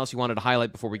there anyone else you wanted to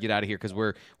highlight before we get out of here? Because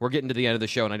we're getting to the end of the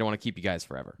show, and I don't want to keep you guys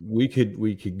forever. We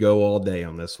could go all day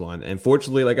on this one. And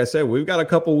fortunately, like I said, we've got a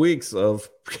couple weeks of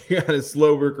a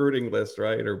slow recruiting list,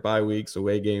 right? Or bye weeks,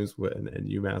 away games, and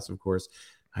UMass, of course.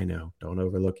 I know, don't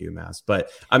overlook UMass. But,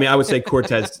 I mean, I would say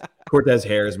Cortez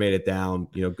Harris made it down.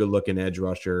 Good-looking edge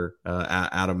rusher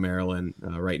out of Maryland.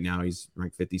 Right now, he's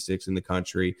ranked 56 in the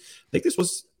country. I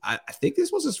think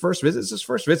this was his first visit. It's his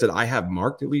first visit I have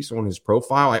marked, at least on his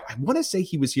profile. I want to say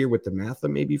he was here with DeMatha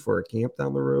maybe for a camp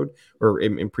down the road or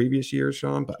in previous years,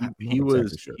 Sean. But he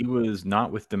was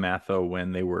not with DeMatha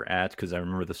when they were at, because I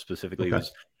remember this specifically. Okay. He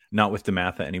was not with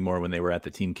DeMatha anymore when they were at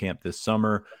the team camp this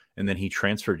summer. And then he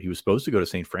transferred. He was supposed to go to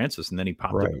St. Francis, and then he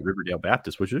popped up at Riverdale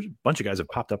Baptist, which there's a bunch of guys have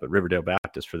popped up at Riverdale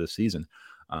Baptist for this season.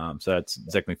 So that's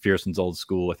Zach McPherson's old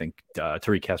school. I think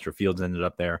Tariq Castro Fields ended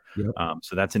up there. Yep.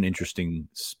 So that's an interesting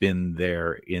spin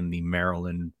there in the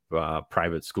Maryland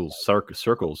private school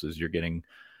circles, as you're getting,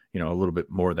 a little bit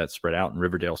more of that spread out. And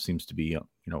Riverdale seems to be,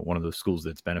 one of those schools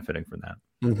that's benefiting from that.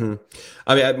 Mm-hmm.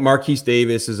 I mean, Marquise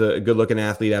Davis is a good-looking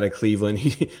athlete out of Cleveland.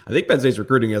 I think Penn State's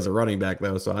recruiting as a running back,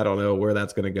 though, so I don't know where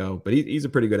that's going to go. But he's a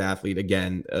pretty good athlete.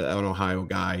 Again, an Ohio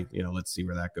guy. Let's see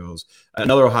where that goes.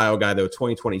 Another Ohio guy, though,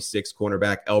 2026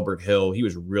 cornerback Elbert Hill. He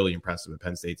was really impressive at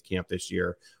Penn State's camp this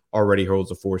year. Already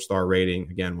holds a 4-star rating.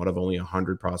 Again, one of only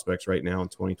 100 prospects right now in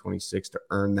 2026 to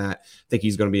earn that. I think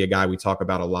he's going to be a guy we talk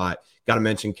about a lot. Got to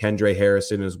mention Kendre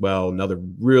Harrison as well. Another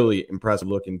really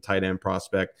impressive-looking tight end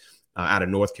prospect. Out of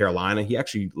North Carolina. He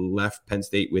actually left Penn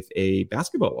State with a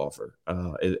basketball offer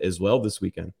as well this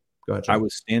weekend. Go ahead, John. I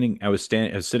was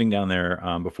sitting down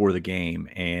there before the game,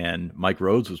 and Mike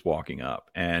Rhodes was walking up,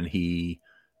 and he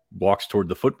walks toward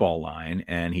the football line,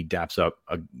 and he daps up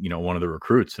one of the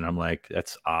recruits, and I'm like,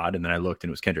 that's odd. And then I looked, and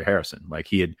it was Kendre Harrison. Like,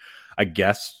 he had, I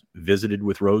guess, visited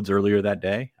with Rhodes earlier that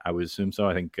day. I would assume so.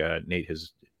 I think Nate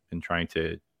has been trying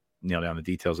to nail down the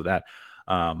details of that.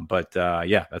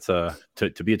 Yeah, that's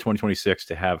to be a 2026,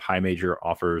 to have high major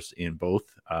offers in both,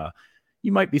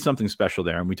 you might be something special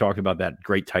there. And we talked about that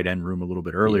great tight end room a little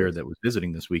bit earlier that was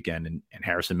visiting this weekend, and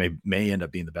Harrison may end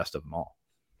up being the best of them all.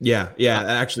 Yeah.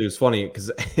 Actually, it was funny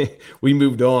because we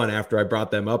moved on after I brought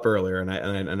them up earlier, and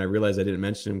I realized I didn't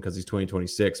mention him because he's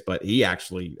 2026, but he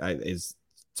actually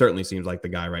certainly seems like the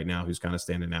guy right now who's kind of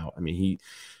standing out. I mean,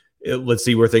 let's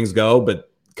see where things go, but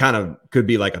kind of could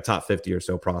be like a top 50 or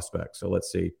so prospect. So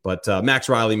let's see. But Max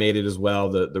Riley made it as well.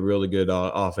 The really good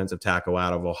offensive tackle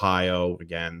out of Ohio.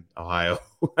 Again, Ohio.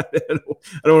 I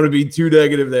don't want to be too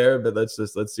negative there, but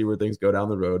let's see where things go down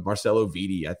the road. Marcelo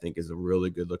Vitti, I think, is a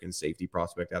really good looking safety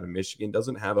prospect out of Michigan.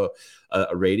 Doesn't have a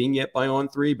rating yet by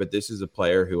On3, but this is a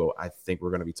player who I think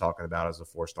we're going to be talking about as a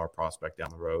 4-star prospect down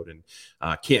the road. And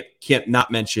can't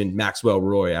not mention Maxwell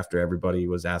Roy after everybody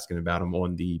was asking about him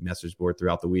on the message board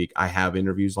throughout the week. I have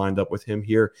interviews lined up with him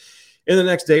here in the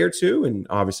next day or two, and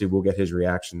obviously we'll get his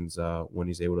reactions when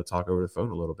he's able to talk over the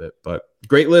phone a little bit. But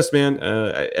great list, man.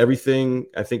 Everything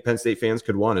I think Penn State fans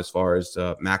could want as far as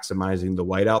maximizing the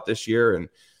whiteout this year. And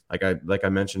like I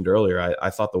mentioned earlier, I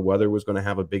thought the weather was going to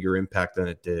have a bigger impact than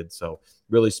it did. So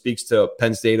really speaks to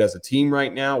Penn State as a team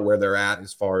right now, where they're at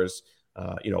as far as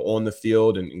on the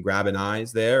field and grabbing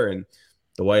eyes there. And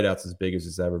the whiteout's as big as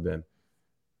it's ever been.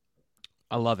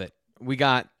 I love it. We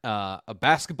got a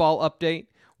basketball update.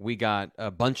 We got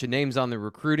a bunch of names on the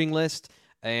recruiting list.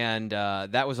 and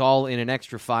that was all in an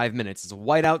extra 5 minutes. It's a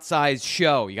whiteout-sized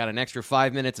show. You got an extra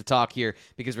 5 minutes of talk here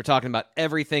because we're talking about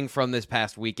everything from this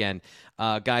past weekend.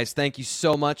 Guys, thank you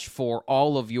so much for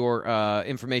all of your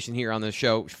information here on the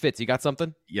show. Fitz, you got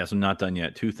something? Yes, I'm not done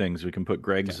yet. Two things. We can put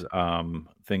Greg's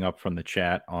thing up from the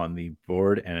chat on the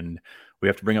board, and we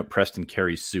have to bring up Preston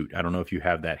Carey's suit. I don't know if you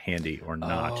have that handy or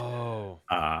not. Oh,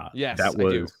 yes, I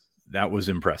do. That was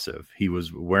impressive. He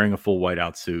was wearing a full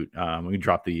whiteout suit. We can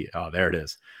drop there it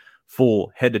is.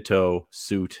 Full head to toe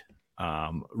suit.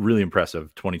 Really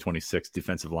impressive 2026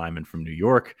 defensive lineman from New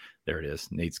York. There it is.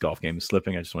 Nate's golf game is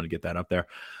slipping. I just want to get that up there.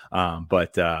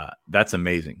 But that's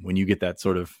amazing when you get that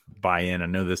sort of buy-in. I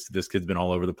know this kid's been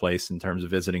all over the place in terms of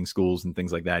visiting schools and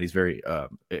things like that. He's very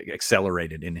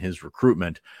accelerated in his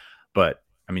recruitment, but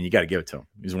I mean, you got to give it to him.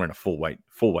 He's wearing a full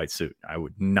white suit. I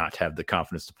would not have the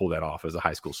confidence to pull that off as a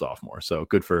high school sophomore. So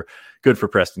good for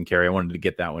Preston Carey. I wanted to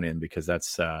get that one in because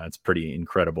that's pretty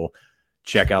incredible.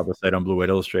 Check out the site on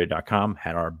BlueWhiteIllustrated.com.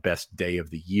 Had our best day of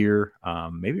the year,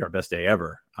 maybe our best day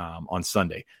ever on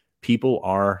Sunday. People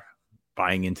are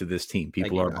buying into this team.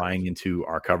 People are buying into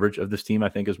our coverage of this team, I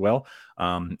think, as well.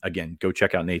 Again, go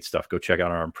check out Nate's stuff. Go check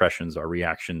out our impressions, our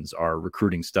reactions, our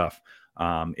recruiting stuff.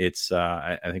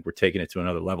 I think we're taking it to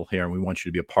another level here, and we want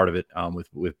you to be a part of it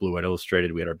with Blue White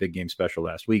Illustrated. We had our big game special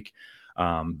last week.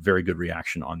 Very good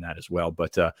reaction on that as well.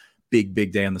 But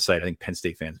big day on the site. I think Penn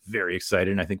State fans very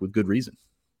excited, and I think with good reason.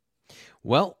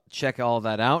 Well, check all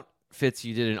that out. Fitz,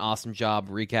 you did an awesome job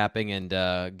recapping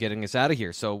and getting us out of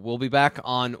here. So we'll be back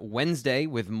on Wednesday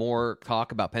with more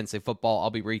talk about Penn State football.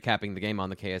 I'll be recapping the game on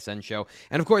the KSN show.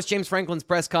 And, of course, James Franklin's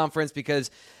press conference,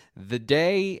 because the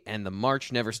day and the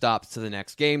march never stops to the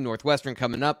next game. Northwestern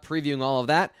coming up, previewing all of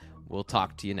that. We'll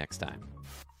talk to you next time.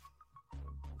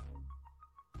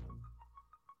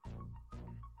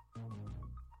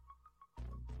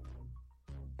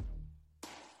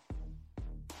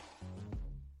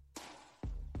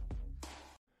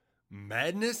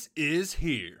 Madness is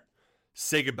here.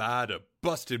 Say goodbye to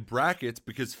busted brackets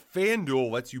because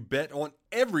FanDuel lets you bet on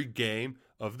every game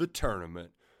of the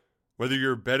tournament. Whether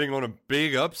you're betting on a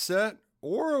big upset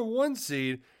or a one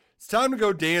seed, it's time to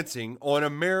go dancing on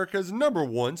America's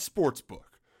 #1 sportsbook.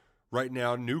 Right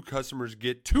now, new customers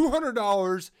get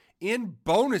 $200 in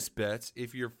bonus bets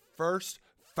if your first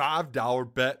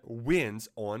 $5 bet wins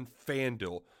on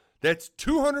FanDuel. That's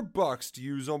 $200 to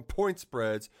use on point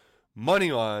spreads,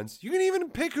 money lines. You can even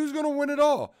pick who's going to win it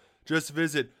all. Just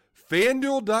visit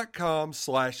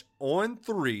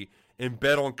FanDuel.com/on3 and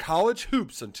bet on college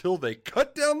hoops until they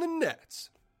cut down the nets.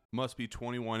 Must be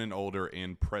 21 and older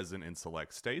and present in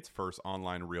select states. First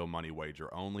online real money wager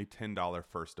only. $10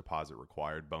 first deposit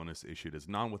required. Bonus issued as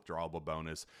non-withdrawable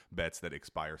bonus. Bets that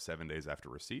expire 7 days after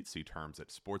receipt. See terms at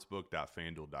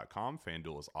sportsbook.fanduel.com.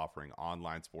 FanDuel is offering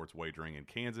online sports wagering in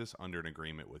Kansas under an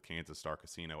agreement with Kansas Star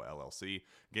Casino LLC.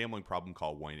 Gambling problem?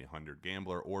 Call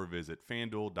 1-800-GAMBLER or visit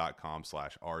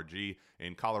fanduel.com/RG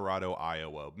in Colorado,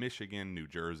 Iowa, Michigan, New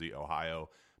Jersey, Ohio,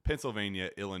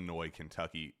 Pennsylvania, Illinois,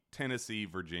 Kentucky, Tennessee,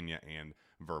 Virginia, and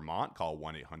Vermont. Call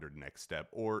 1-800-NEXT-STEP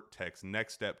or text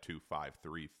NEXT-STEP to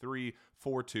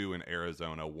 53342 in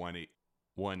Arizona,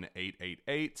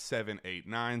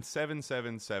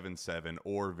 1-888-789-7777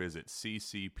 or visit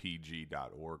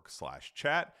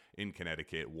ccpg.org/chat. In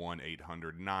Connecticut,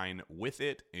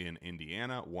 1-800-9-WITH-IT. In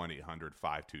Indiana,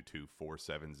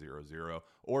 1-800-522-4700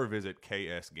 or visit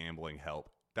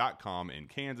ksgamblinghelp.com. In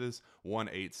Kansas,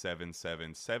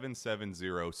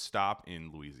 1-877-770-STOP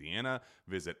in Louisiana.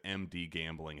 Visit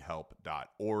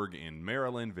mdgamblinghelp.org in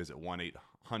Maryland. Visit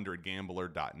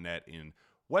 1-800-gambler.net in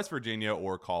West Virginia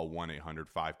or call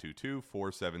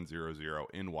 1-800-522-4700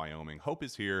 in Wyoming. Hope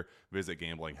is here. Visit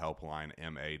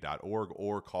gamblinghelplinema.org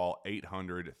or call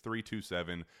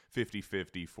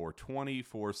 800-327-5050 for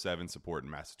 24/7 support in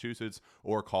Massachusetts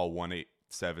or call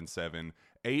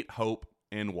 1-877-8-HOPE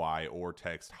NY or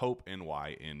text HOPE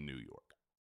NY in New York.